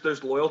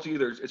 There's loyalty.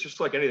 It's just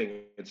like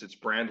anything. It's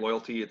brand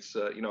loyalty. It's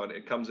and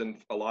it comes in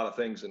a lot of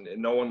things, and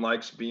no one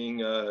likes being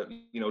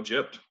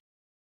gypped.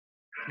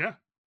 Yeah,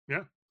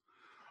 yeah.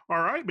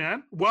 All right,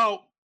 man.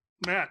 Well,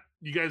 Matt,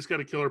 you guys got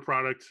a killer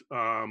product,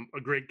 a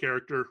great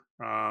character.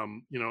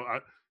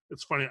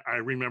 It's funny. I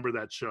remember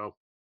that show.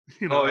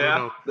 Oh I don't yeah,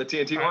 know. the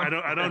TNT I one.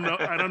 don't. I don't know.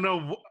 I don't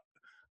know.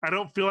 I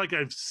don't feel like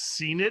I've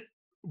seen it,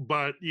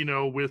 but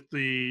with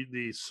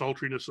the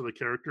sultriness of the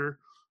character,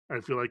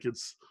 I feel like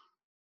it's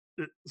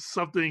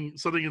something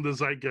in the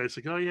zeitgeist.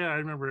 Like, oh yeah, I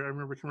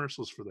remember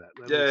commercials for that.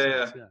 That Yeah, makes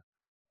yeah, sense. yeah. Yeah.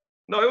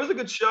 No, it was a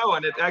good show,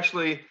 and it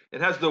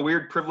has the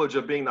weird privilege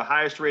of being the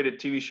highest rated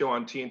TV show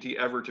on TNT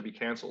ever to be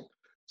canceled.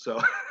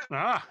 So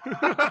Ah.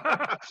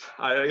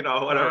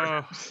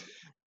 whatever.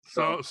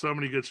 So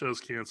many good shows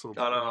canceled.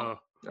 I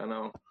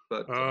know,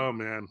 but Oh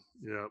man,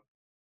 yeah.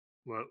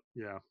 Well,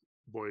 yeah,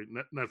 boy,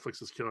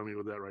 Netflix is killing me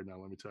with that right now.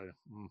 Let me tell you.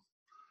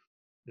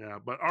 Yeah,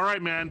 but all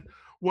right, man.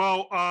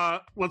 Well,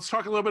 let's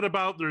talk a little bit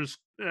about. There's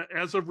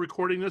as of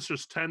recording this,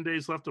 there's 10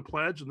 days left to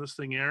pledge, and this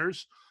thing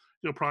airs.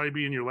 You'll probably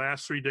be in your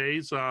last 3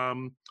 days. How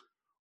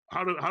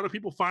do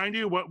people find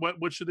you?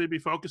 What should they be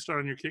focused on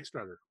in your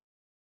Kickstarter?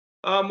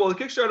 well, the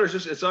Kickstarter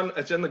is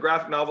it's in the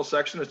graphic novel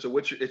section. It's a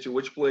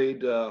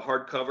Witchblade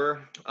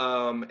hardcover,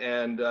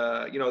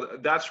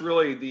 and that's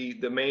really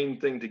the main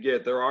thing to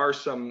get. There are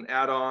some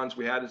add-ons.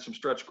 We added some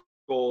stretch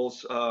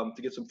goals to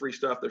get some free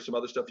stuff. There's some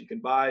other stuff you can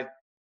buy.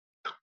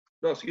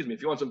 No, excuse me.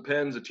 If you want some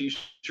pens, a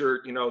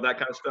T-shirt, that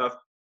kind of stuff,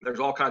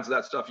 there's all kinds of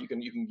that stuff you can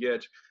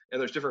get, and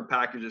there's different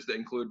packages that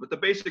include. But the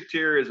basic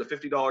tier is a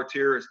 $50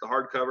 tier. It's the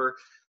hardcover,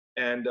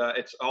 and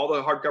it's all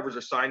the hardcovers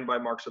are signed by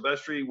Mark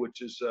Silvestri,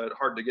 which is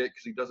hard to get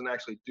because he doesn't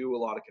actually do a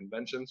lot of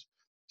conventions.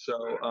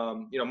 So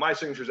my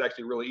signature is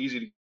actually really easy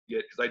to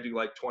get because I do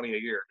like 20 a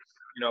year.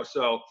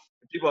 So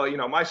people,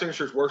 my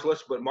signature is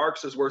worthless, but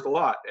Mark's is worth a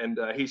lot, and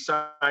he's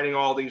signing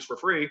all these for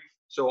free.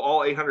 So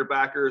all 800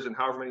 backers and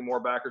however many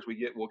more backers we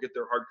get will get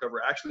their hardcover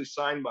actually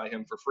signed by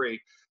him for free.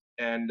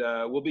 And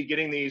we'll be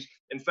getting these.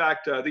 In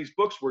fact, these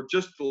books were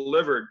just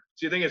delivered.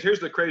 See, the thing is,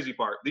 here's the crazy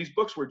part. These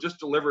books were just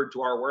delivered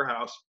to our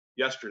warehouse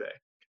yesterday.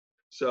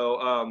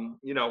 So,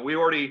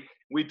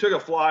 we took a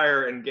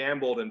flyer and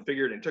gambled and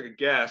figured and took a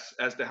guess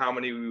as to how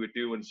many we would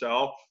do and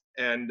sell.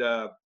 And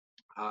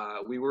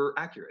we were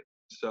accurate.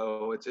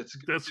 So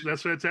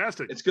that's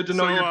fantastic. It's good to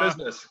know your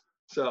business.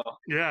 So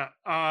yeah,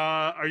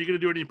 are you going to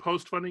do any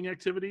post-funding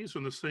activities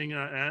when this thing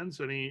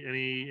ends? Any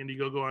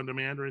Indiegogo on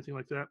demand or anything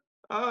like that?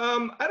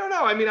 I don't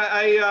know. I mean,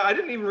 I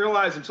didn't even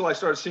realize until I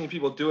started seeing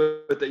people do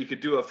it that you could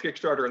do a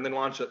Kickstarter and then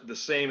launch the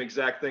same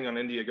exact thing on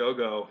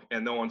Indiegogo,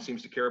 and no one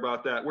seems to care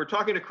about that. We're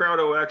talking to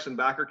CrowdOX and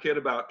BackerKit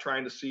about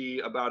trying to see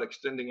about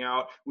extending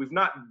out. We've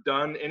not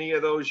done any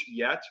of those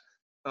yet.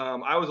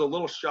 I was a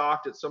little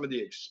shocked at some of the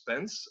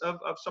expense of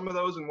some of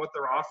those and what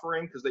they're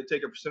offering because they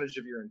take a percentage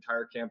of your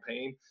entire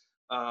campaign.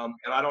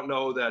 And I don't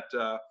know that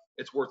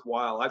it's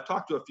worthwhile. I've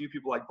talked to a few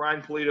people, like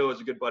Brian Polito is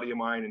a good buddy of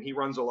mine, and he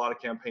runs a lot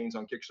of campaigns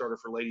on Kickstarter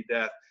for Lady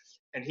Death.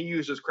 And he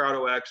uses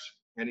CrowdOX,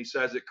 and he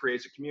says it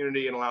creates a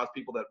community and allows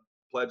people that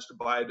pledge to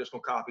buy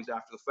additional copies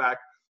after the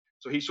fact.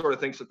 So he sort of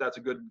thinks that that's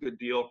a good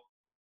deal.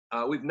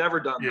 We've never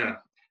done Yeah.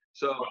 that.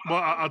 So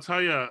Well, I'll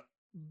tell you,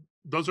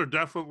 those are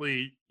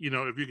definitely,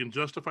 if you can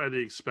justify the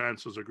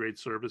expense, those are great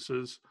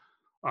services.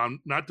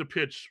 Not to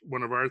pitch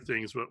one of our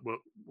things, but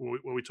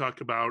what we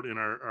talk about in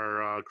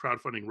our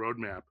crowdfunding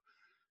roadmap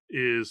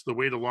is the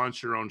way to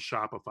launch your own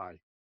Shopify.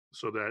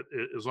 So that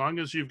as long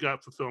as you've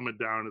got fulfillment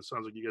down, it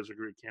sounds like you guys are a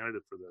great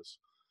candidate for this,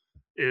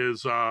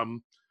 is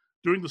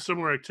doing the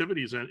similar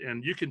activities.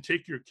 And you can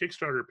take your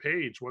Kickstarter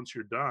page once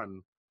you're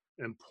done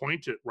and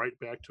point it right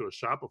back to a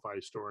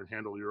Shopify store and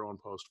handle your own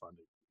post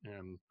funding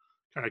and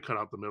kind of cut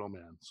out the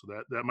middleman. So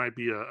that might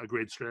be a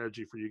great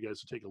strategy for you guys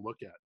to take a look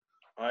at.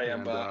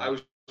 I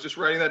was just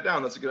writing that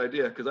down. That's a good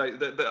idea because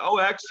the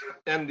OX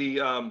and the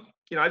I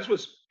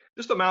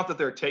just the amount that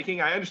they're taking.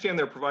 I understand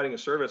they're providing a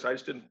service.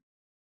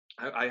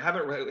 I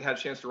haven't really had a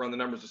chance to run the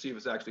numbers to see if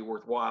it's actually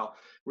worthwhile.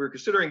 We were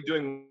considering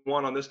doing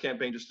one on this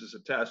campaign just as a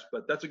test,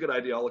 but that's a good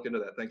idea. I'll look into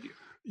that. Thank you.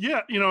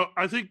 Yeah,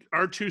 I think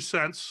our 2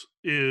 cents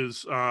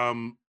is, a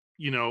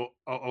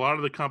lot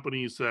of the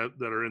companies that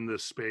are in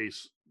this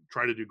space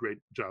try to do great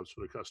jobs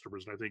for the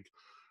customers, and I think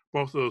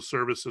both of those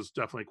services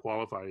definitely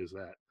qualify as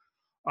that.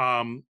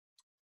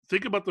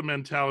 Think about the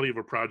mentality of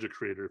a project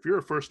creator. If you're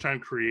a first-time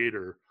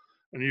creator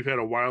and you've had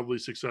a wildly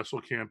successful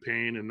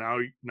campaign, and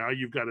now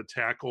you've got to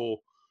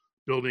tackle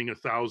building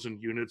 1,000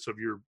 units of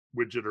your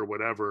widget or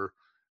whatever,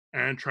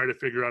 and try to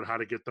figure out how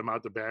to get them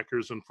out to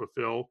backers and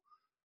fulfill,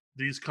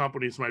 these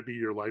companies might be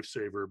your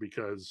lifesaver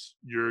because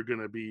you're going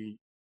to be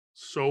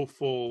so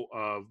full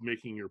of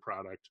making your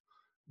product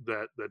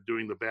that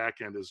doing the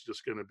back end is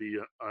just going to be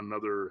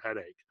another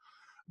headache.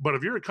 But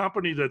if you're a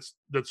company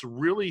that's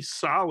really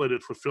solid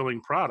at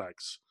fulfilling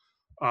products,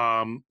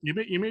 you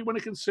may want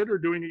to consider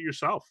doing it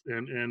yourself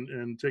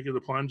and taking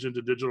the plunge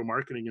into digital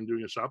marketing and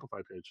doing a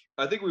Shopify page.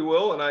 I think we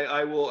will, and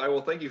I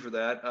will thank you for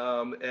that.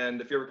 And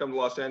if you ever come to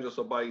Los Angeles,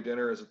 I'll buy you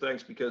dinner as a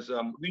thanks because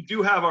we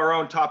do have our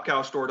own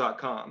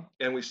topcowstore.com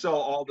and we sell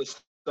all this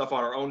stuff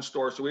on our own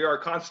store. So we are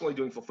constantly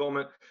doing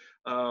fulfillment.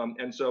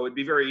 And so it'd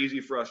be very easy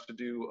for us to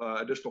do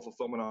additional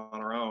fulfillment on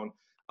our own.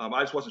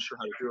 I just wasn't sure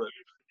how to do it.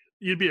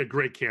 You'd be a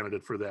great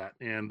candidate for that.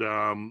 And,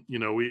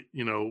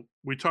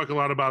 we talk a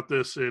lot about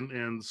this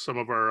in some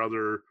of our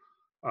other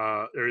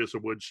areas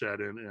of Woodshed,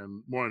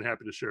 and more than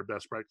happy to share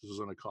best practices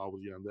on a call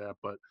with you on that.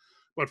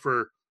 But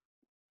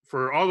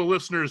for all the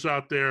listeners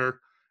out there,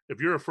 if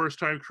you're a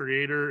first-time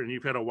creator and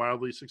you've had a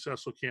wildly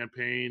successful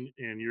campaign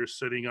and you're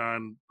sitting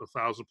on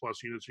 1,000+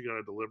 units you got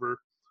to deliver,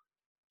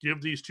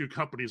 give these two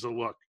companies a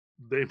look.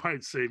 They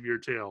might save your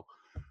tail.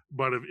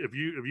 But if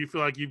you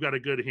feel like you've got a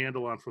good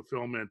handle on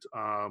fulfillment,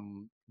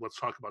 let's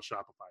talk about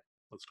Shopify.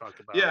 Let's talk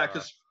about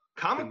because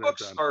comic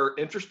books are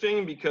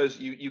interesting because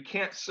you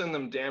can't send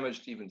them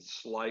damaged even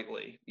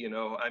slightly.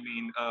 I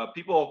mean,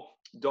 people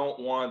don't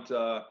want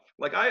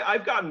like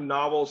I've gotten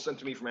novels sent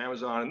to me from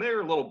Amazon and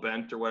they're a little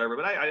bent or whatever,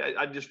 but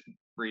I just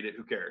read it.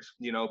 Who cares?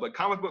 But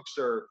comic books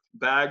are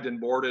bagged and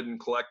boarded and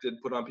collected,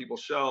 put on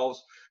people's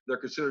shelves. They're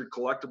considered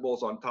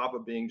collectibles on top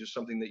of being just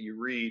something that you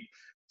read.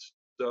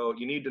 So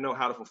you need to know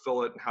how to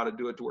fulfill it and how to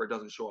do it to where it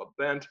doesn't show up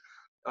bent.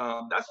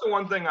 That's the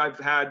one thing I've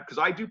had, because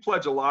I do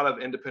pledge a lot of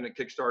independent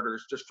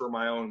Kickstarters just for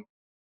my own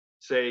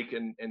sake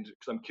and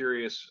because I'm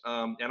curious.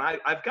 And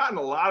I've gotten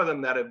a lot of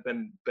them that have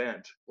been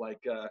bent, like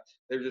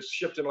they're just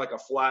shipped in like a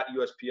flat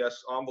USPS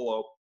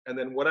envelope. And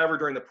then whatever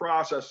during the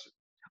process,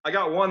 I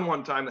got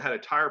one time that had a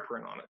tire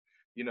print on it,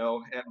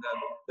 and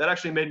that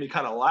actually made me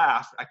kind of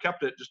laugh. I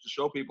kept it just to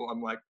show people.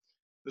 I'm like,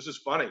 this is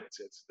funny.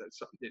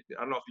 I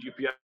don't know if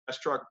the UPS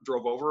truck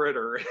drove over it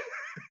or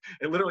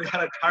it literally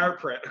had a tire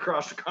print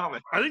across the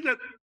comic. I think that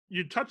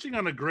you're touching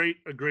on a great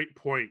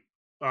point.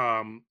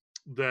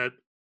 That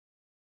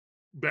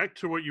back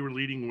to what you were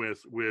leading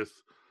with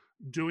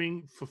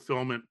doing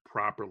fulfillment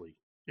properly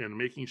and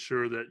making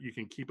sure that you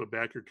can keep a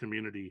backer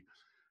community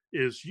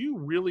is you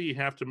really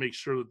have to make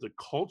sure that the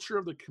culture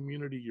of the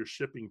community you're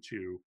shipping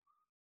to,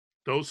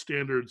 those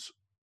standards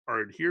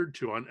are adhered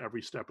to on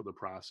every step of the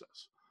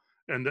process.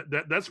 And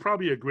that's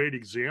probably a great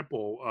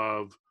example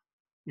of,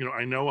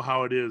 I know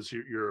how it is.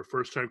 You're a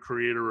first-time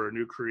creator or a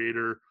new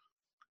creator.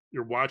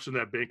 You're watching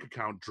that bank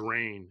account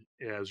drain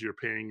as you're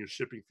paying your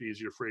shipping fees,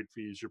 your freight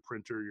fees, your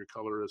printer, your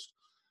colorist.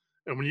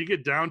 And when you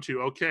get down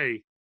to,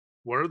 okay,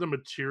 what are the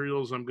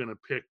materials I'm going to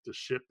pick to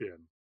ship in?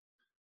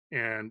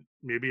 And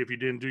maybe if you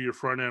didn't do your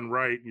front end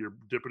right, you're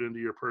dipping into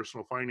your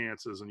personal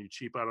finances and you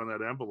cheap out on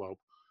that envelope.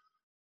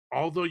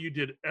 Although you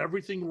did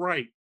everything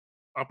right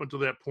up until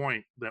that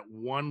point, that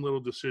one little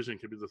decision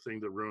could be the thing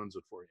that ruins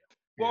it for you.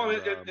 Well,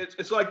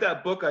 it's like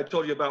that book I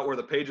told you about where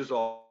the pages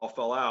all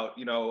fell out.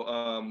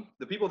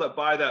 The people that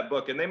buy that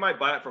book, and they might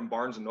buy it from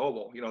Barnes and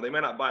Noble. They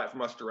may not buy it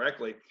from us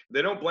directly.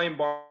 They don't blame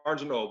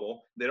Barnes and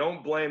Noble. They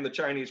don't blame the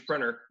Chinese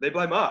printer. They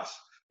blame us.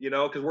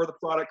 Because we're the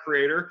product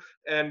creator,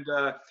 and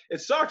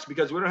it sucks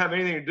because we don't have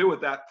anything to do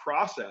with that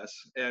process.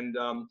 And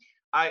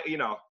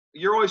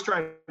you're always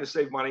trying to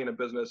save money in a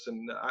business,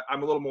 and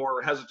I'm a little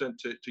more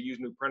hesitant to use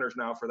new printers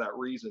now for that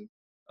reason.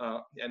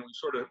 and we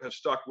sort of have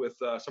stuck with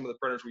some of the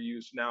printers we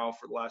use now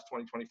for the last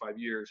 20, 25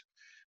 years.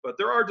 But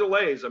there are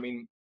delays. I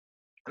mean,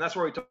 and that's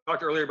where we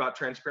talked earlier about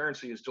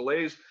transparency is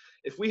delays.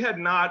 If we had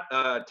not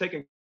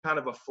taken kind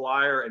of a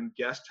flyer and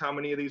guessed how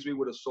many of these we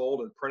would have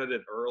sold and printed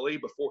it early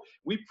before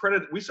we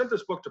sent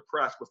this book to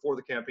press before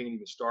the campaign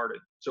even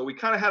started. So we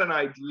kind of had an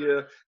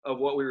idea of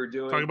what we were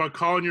doing. Talking about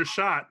calling your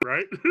shot,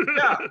 right?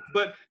 Yeah,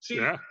 but see,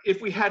 yeah.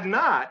 If we had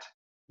not,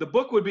 the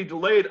book would be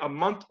delayed a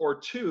month or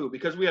two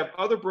because we have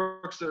other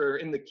books that are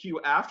in the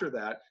queue after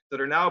that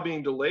are now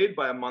being delayed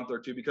by a month or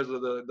two because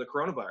of the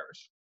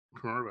coronavirus.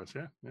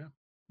 Coronavirus,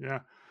 yeah.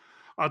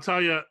 I'll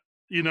tell you,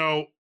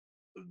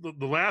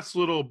 the last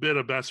little bit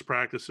of best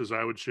practices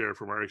I would share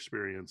from our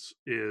experience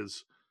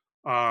is,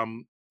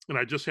 and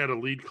I just had a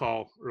lead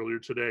call earlier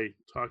today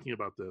talking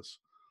about this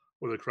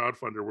with a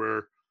crowdfunder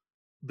where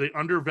they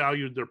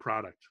undervalued their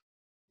product,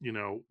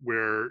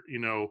 where,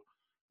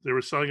 they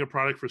were selling a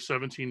product for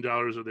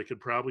 $17 that they could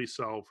probably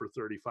sell for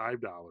 $35.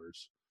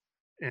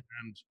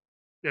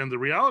 And the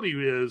reality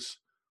is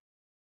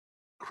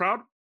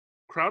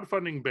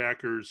crowdfunding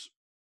backers,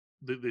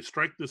 they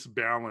strike this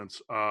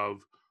balance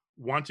of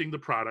wanting the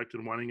product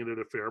and wanting it at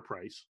a fair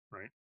price,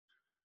 right?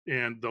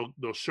 And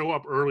they'll show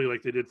up early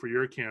like they did for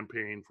your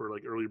campaign for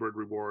like early bird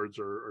rewards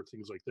or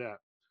things like that.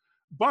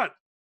 But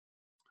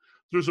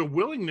there's a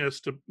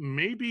willingness to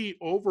maybe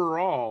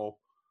overall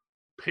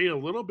pay a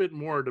little bit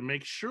more to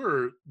make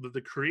sure that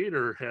the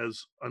creator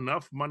has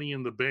enough money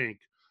in the bank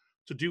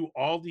to do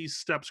all these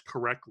steps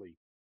correctly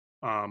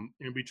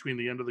in between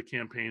the end of the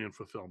campaign and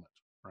fulfillment,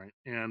 right?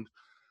 And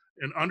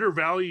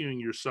undervaluing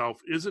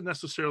yourself isn't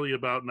necessarily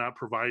about not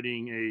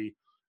providing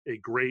a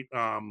great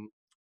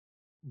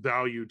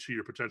value to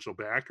your potential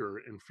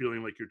backer and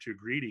feeling like you're too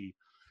greedy.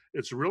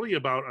 It's really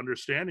about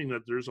understanding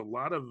that there's a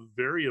lot of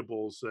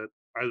variables that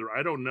either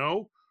I don't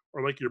know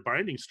or like your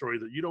binding story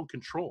that you don't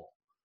control.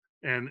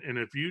 And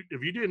if you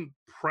didn't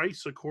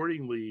price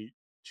accordingly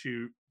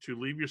to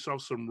leave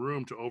yourself some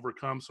room to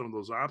overcome some of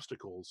those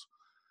obstacles,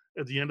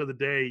 at the end of the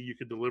day, you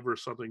could deliver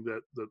something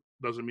that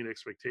doesn't meet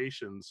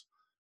expectations,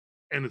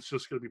 and it's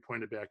just going to be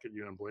pointed back at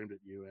you and blamed at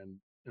you. And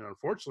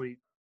unfortunately,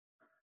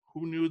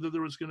 who knew that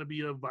there was going to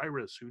be a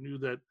virus? Who knew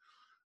that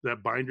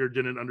binder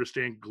didn't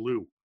understand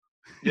glue?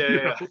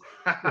 Yeah.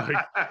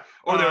 Like,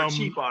 or they're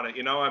cheap on it,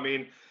 I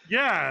mean.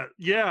 Yeah.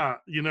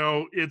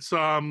 It's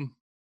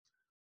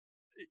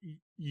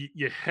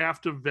you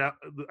have to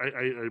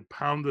I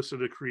pound this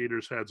into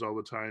creators' heads all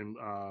the time.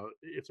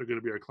 If they're going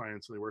to be our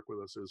clients and they work with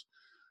us, is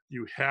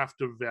you have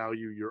to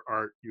value your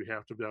art, you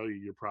have to value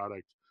your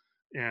product,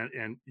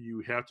 and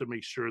you have to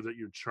make sure that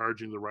you're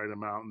charging the right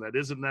amount. And that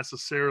isn't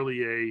necessarily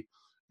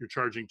you're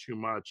charging too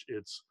much.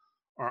 It's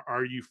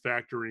are you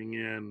factoring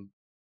in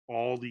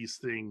all these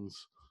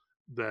things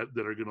that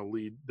are going to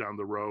lead down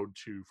the road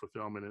to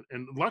fulfillment.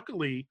 And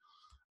luckily,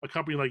 a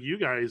company like you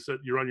guys,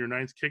 that you're on your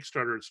 9th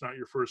Kickstarter, it's not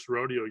your first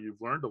rodeo, you've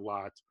learned a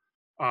lot.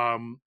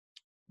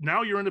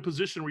 Now you're in a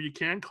position where you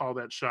can call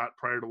that shot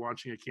prior to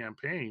launching a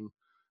campaign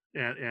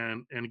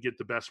and get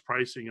the best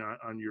pricing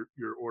on your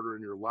order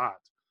and your lot.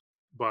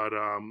 But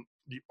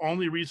the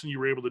only reason you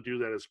were able to do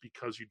that is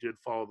because you did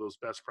follow those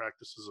best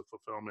practices of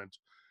fulfillment,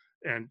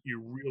 and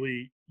you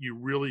really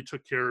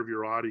took care of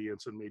your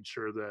audience and made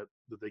sure that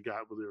they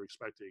got what they were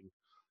expecting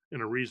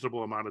in a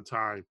reasonable amount of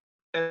time.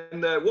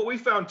 And what we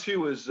found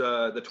too is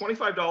the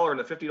 $25 and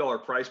the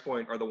 $50 price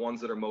point are the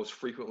ones that are most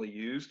frequently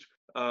used.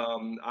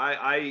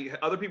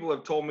 Other people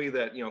have told me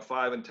that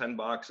 $5 and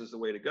 $10 is the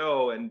way to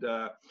go, and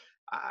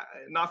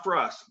not for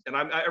us. And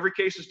every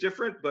case is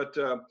different, but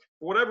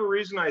for whatever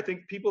reason, I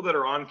think people that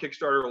are on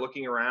Kickstarter are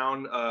looking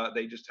around.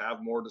 They just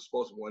have more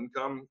disposable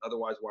income.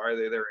 Otherwise, why are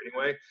they there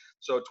anyway?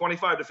 So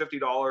 $25 to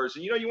 $50,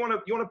 and you want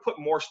to put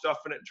more stuff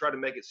in it and try to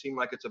make it seem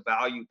like it's a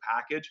value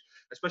package,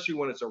 especially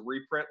when it's a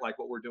reprint like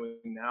what we're doing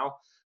now.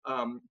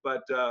 I mean,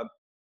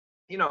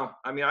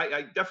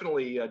 I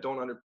definitely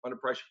don't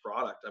underprice your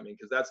product. I mean,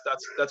 because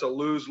that's a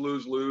lose,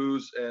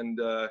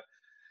 and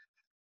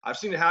I've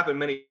seen it happen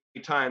many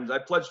times. I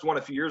pledged one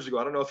a few years ago.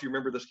 I don't know if you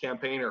remember this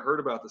campaign or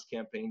heard about this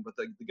campaign, but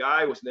the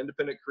guy was an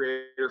independent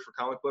creator for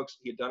comic books.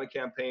 He had done a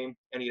campaign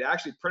and he'd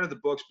actually printed the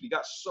books, but he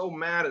got so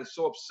mad and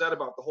so upset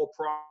about the whole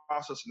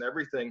process and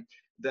everything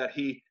that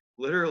he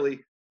literally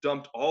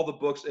dumped all the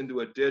books into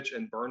a ditch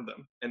and burned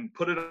them and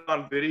put it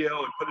on video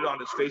and put it on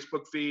his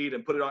Facebook feed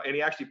and and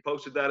he actually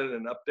posted that in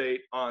an update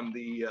on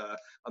the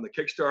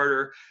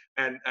Kickstarter.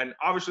 And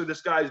obviously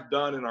this guy's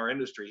done in our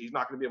industry. He's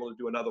not going to be able to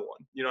do another one.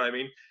 You know what I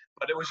mean?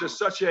 But it was just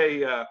such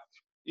a,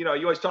 you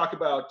always talk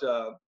about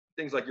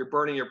things like you're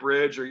burning your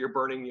bridge or you're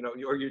burning,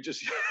 or you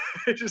just,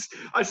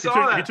 I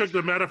saw that. He took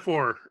the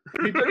metaphor.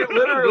 He took it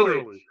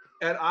literally.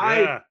 And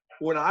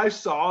when I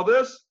saw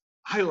this,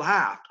 I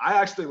laughed. I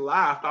actually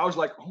laughed. I was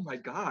like, oh my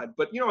God.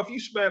 But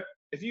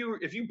if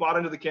you bought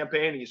into the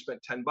campaign and you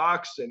spent $10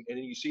 and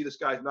you see this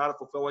guy's not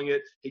fulfilling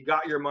it, he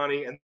got your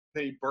money and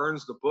then he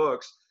burns the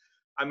books.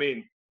 I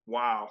mean,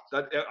 wow.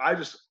 That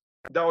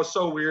was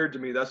so weird to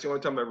me. That's the only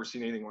time I've ever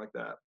seen anything like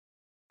that.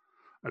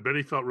 I bet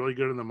he felt really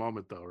good in the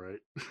moment though, right?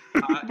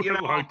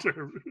 Long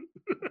term.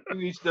 To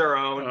each their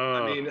own.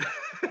 I mean,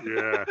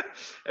 yeah,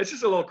 it's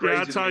just a little crazy. yeah.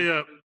 I'll tell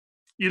you,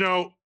 you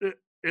know,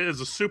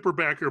 as a super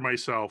backer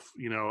myself,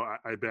 you know,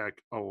 I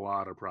back a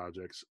lot of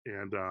projects,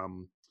 and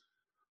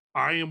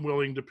I am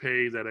willing to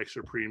pay that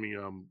extra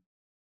premium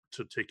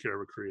to take care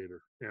of a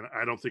creator. And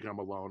I don't think I'm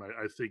alone.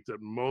 I think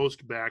that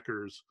most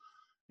backers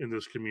in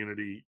this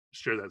community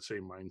share that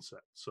same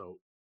mindset. So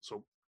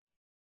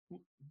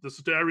this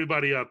is to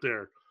everybody out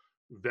there.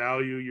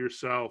 Value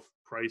yourself,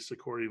 price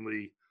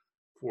accordingly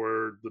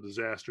for the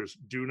disasters.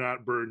 Do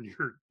not burn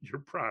your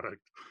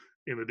product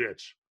in a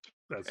ditch.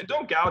 And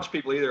don't gouge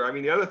people either. I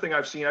mean, the other thing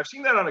I've seen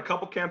that on a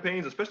couple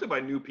campaigns, especially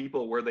by new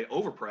people, where they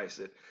overprice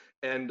it.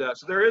 And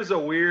so there is a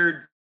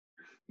weird,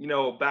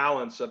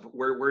 balance of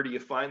where do you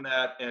find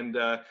that? And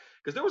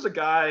because there was a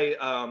guy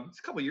a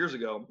couple years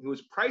ago who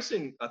was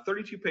pricing a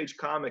 32-page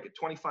comic at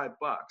 $25.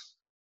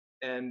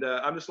 And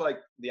I'm just like,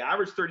 the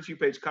average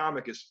 32-page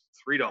comic is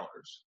 $3.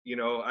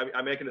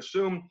 I can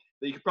assume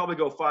that you could probably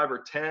go 5 or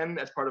 10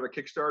 as part of a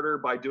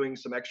Kickstarter by doing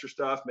some extra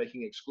stuff,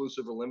 making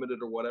exclusive or limited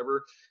or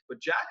whatever.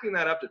 But jacking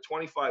that up to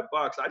 $25,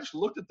 I just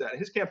looked at that.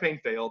 His campaign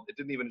failed. It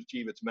didn't even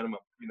achieve its minimum,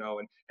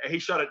 and he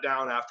shut it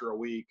down after a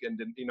week. And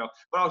didn't,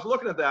 but I was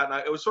looking at that,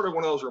 and it was sort of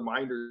one of those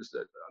reminders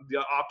that the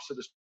opposite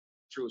is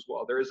true as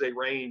well. There is a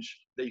range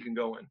that you can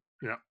go in.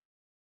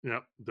 Yeah,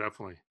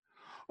 definitely.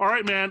 All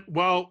right, man.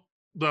 Well,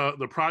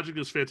 the project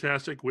is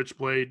fantastic.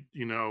 Witchblade,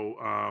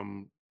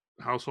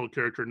 household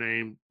character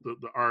name. The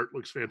art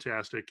looks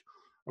fantastic.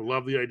 I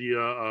love the idea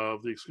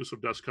of the exclusive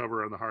dust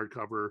cover on the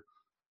hardcover,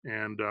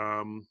 and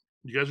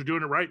you guys are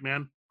doing it right,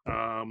 man.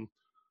 All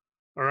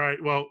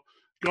right, well,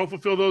 go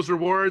fulfill those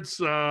rewards.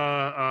 Put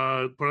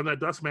on that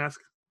dust mask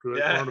for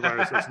that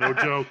coronavirus. That's no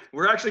joke.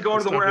 We're actually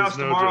going to the warehouse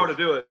tomorrow to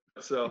do it.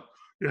 So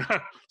yeah,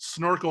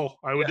 snorkel.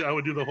 I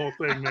would do the whole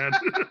thing, man.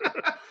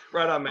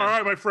 Right on, man. All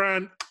right, my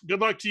friend. Good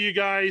luck to you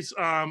guys.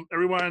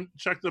 Everyone,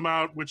 check them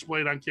out.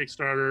 Witchblade on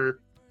Kickstarter,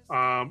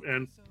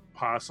 and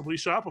possibly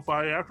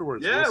Shopify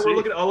afterwards. Yeah,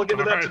 I'll look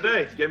into that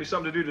today. You gave me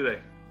something to do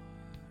today.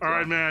 All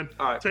right, man.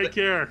 All right. Take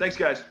care. Thanks,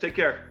 guys. Take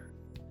care.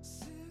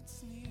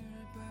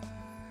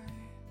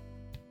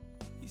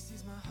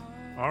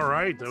 All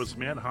right, that was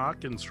Matt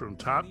Hawkins from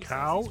Top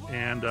Cow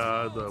and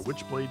the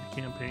Witchblade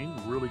campaign.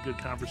 Really good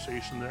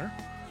conversation there.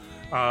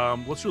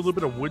 Let's do a little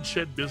bit of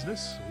woodshed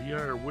business. We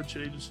are a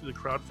woodshed agency, the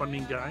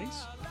crowdfunding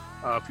guys.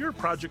 If you're a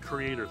project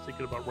creator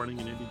thinking about running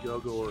an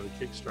Indiegogo or a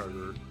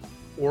Kickstarter,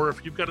 or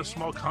if you've got a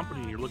small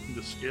company and you're looking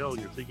to scale,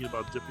 you're thinking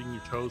about dipping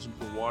your toes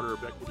into the water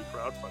of equity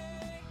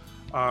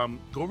crowdfunding,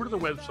 go over to the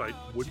website,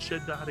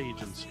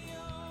 woodshed.agency,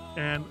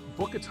 and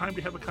book a time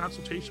to have a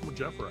consultation with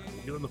Jeff or I.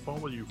 We'll get on the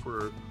phone with you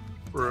for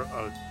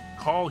a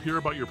call, hear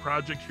about your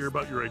project, hear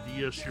about your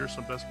ideas, share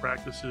some best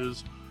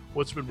practices,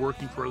 what's been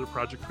working for other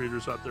project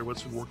creators out there,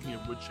 what's been working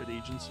at Woodshed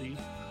Agency,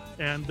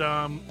 and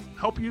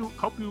help you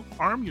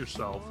arm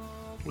yourself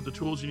with the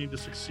tools you need to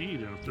succeed.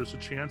 And if there's a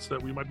chance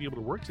that we might be able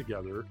to work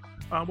together,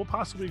 we'll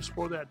possibly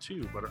explore that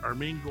too. But our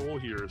main goal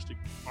here is to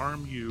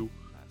arm you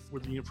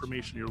with the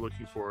information you're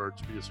looking for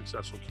to be a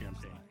successful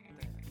campaign.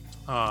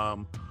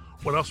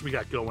 What else we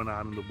got going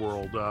on in the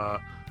world?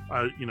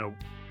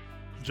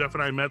 Jeff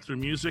and I met through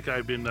music.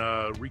 I've been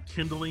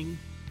rekindling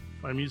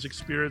my music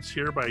spirits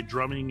here by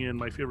drumming in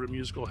my favorite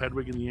musical,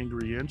 Hedwig and the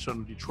Angry Inch, on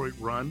the Detroit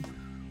Run.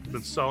 I've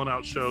been selling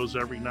out shows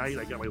every night.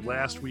 I got my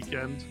last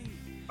weekend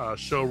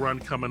show run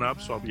coming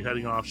up, so I'll be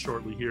heading off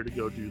shortly here to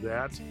go do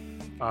that.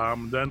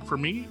 Then for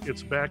me,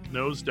 it's back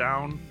nose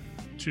down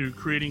to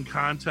creating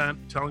content,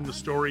 telling the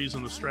stories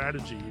and the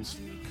strategies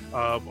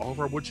of all of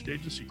our Woodshed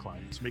Agency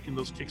clients, making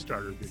those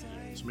Kickstarter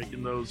videos,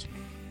 making those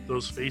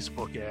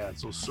Facebook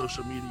ads, those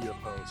social media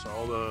posts,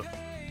 all the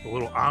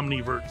little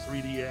Omnivert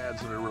 3D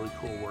ads that are really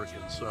cool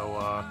working.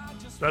 So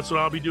that's what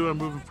I'll be doing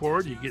moving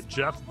forward. You get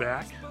Jeff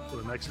back for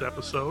the next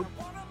episode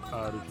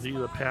to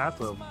continue the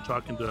path of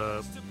talking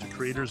to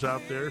creators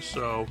out there.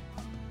 So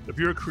if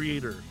you're a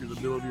creator, if you're in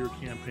the middle of your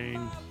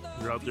campaign,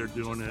 you're out there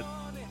doing it,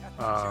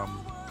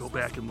 go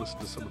back and listen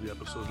to some of the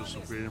episodes with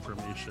some great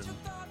information.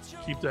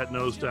 Keep that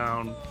nose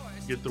down,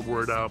 get the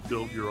word out,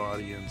 build your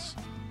audience,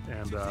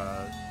 and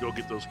go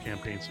get those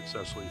campaigns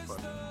successfully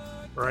funded.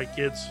 All right,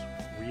 kids,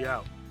 we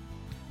out.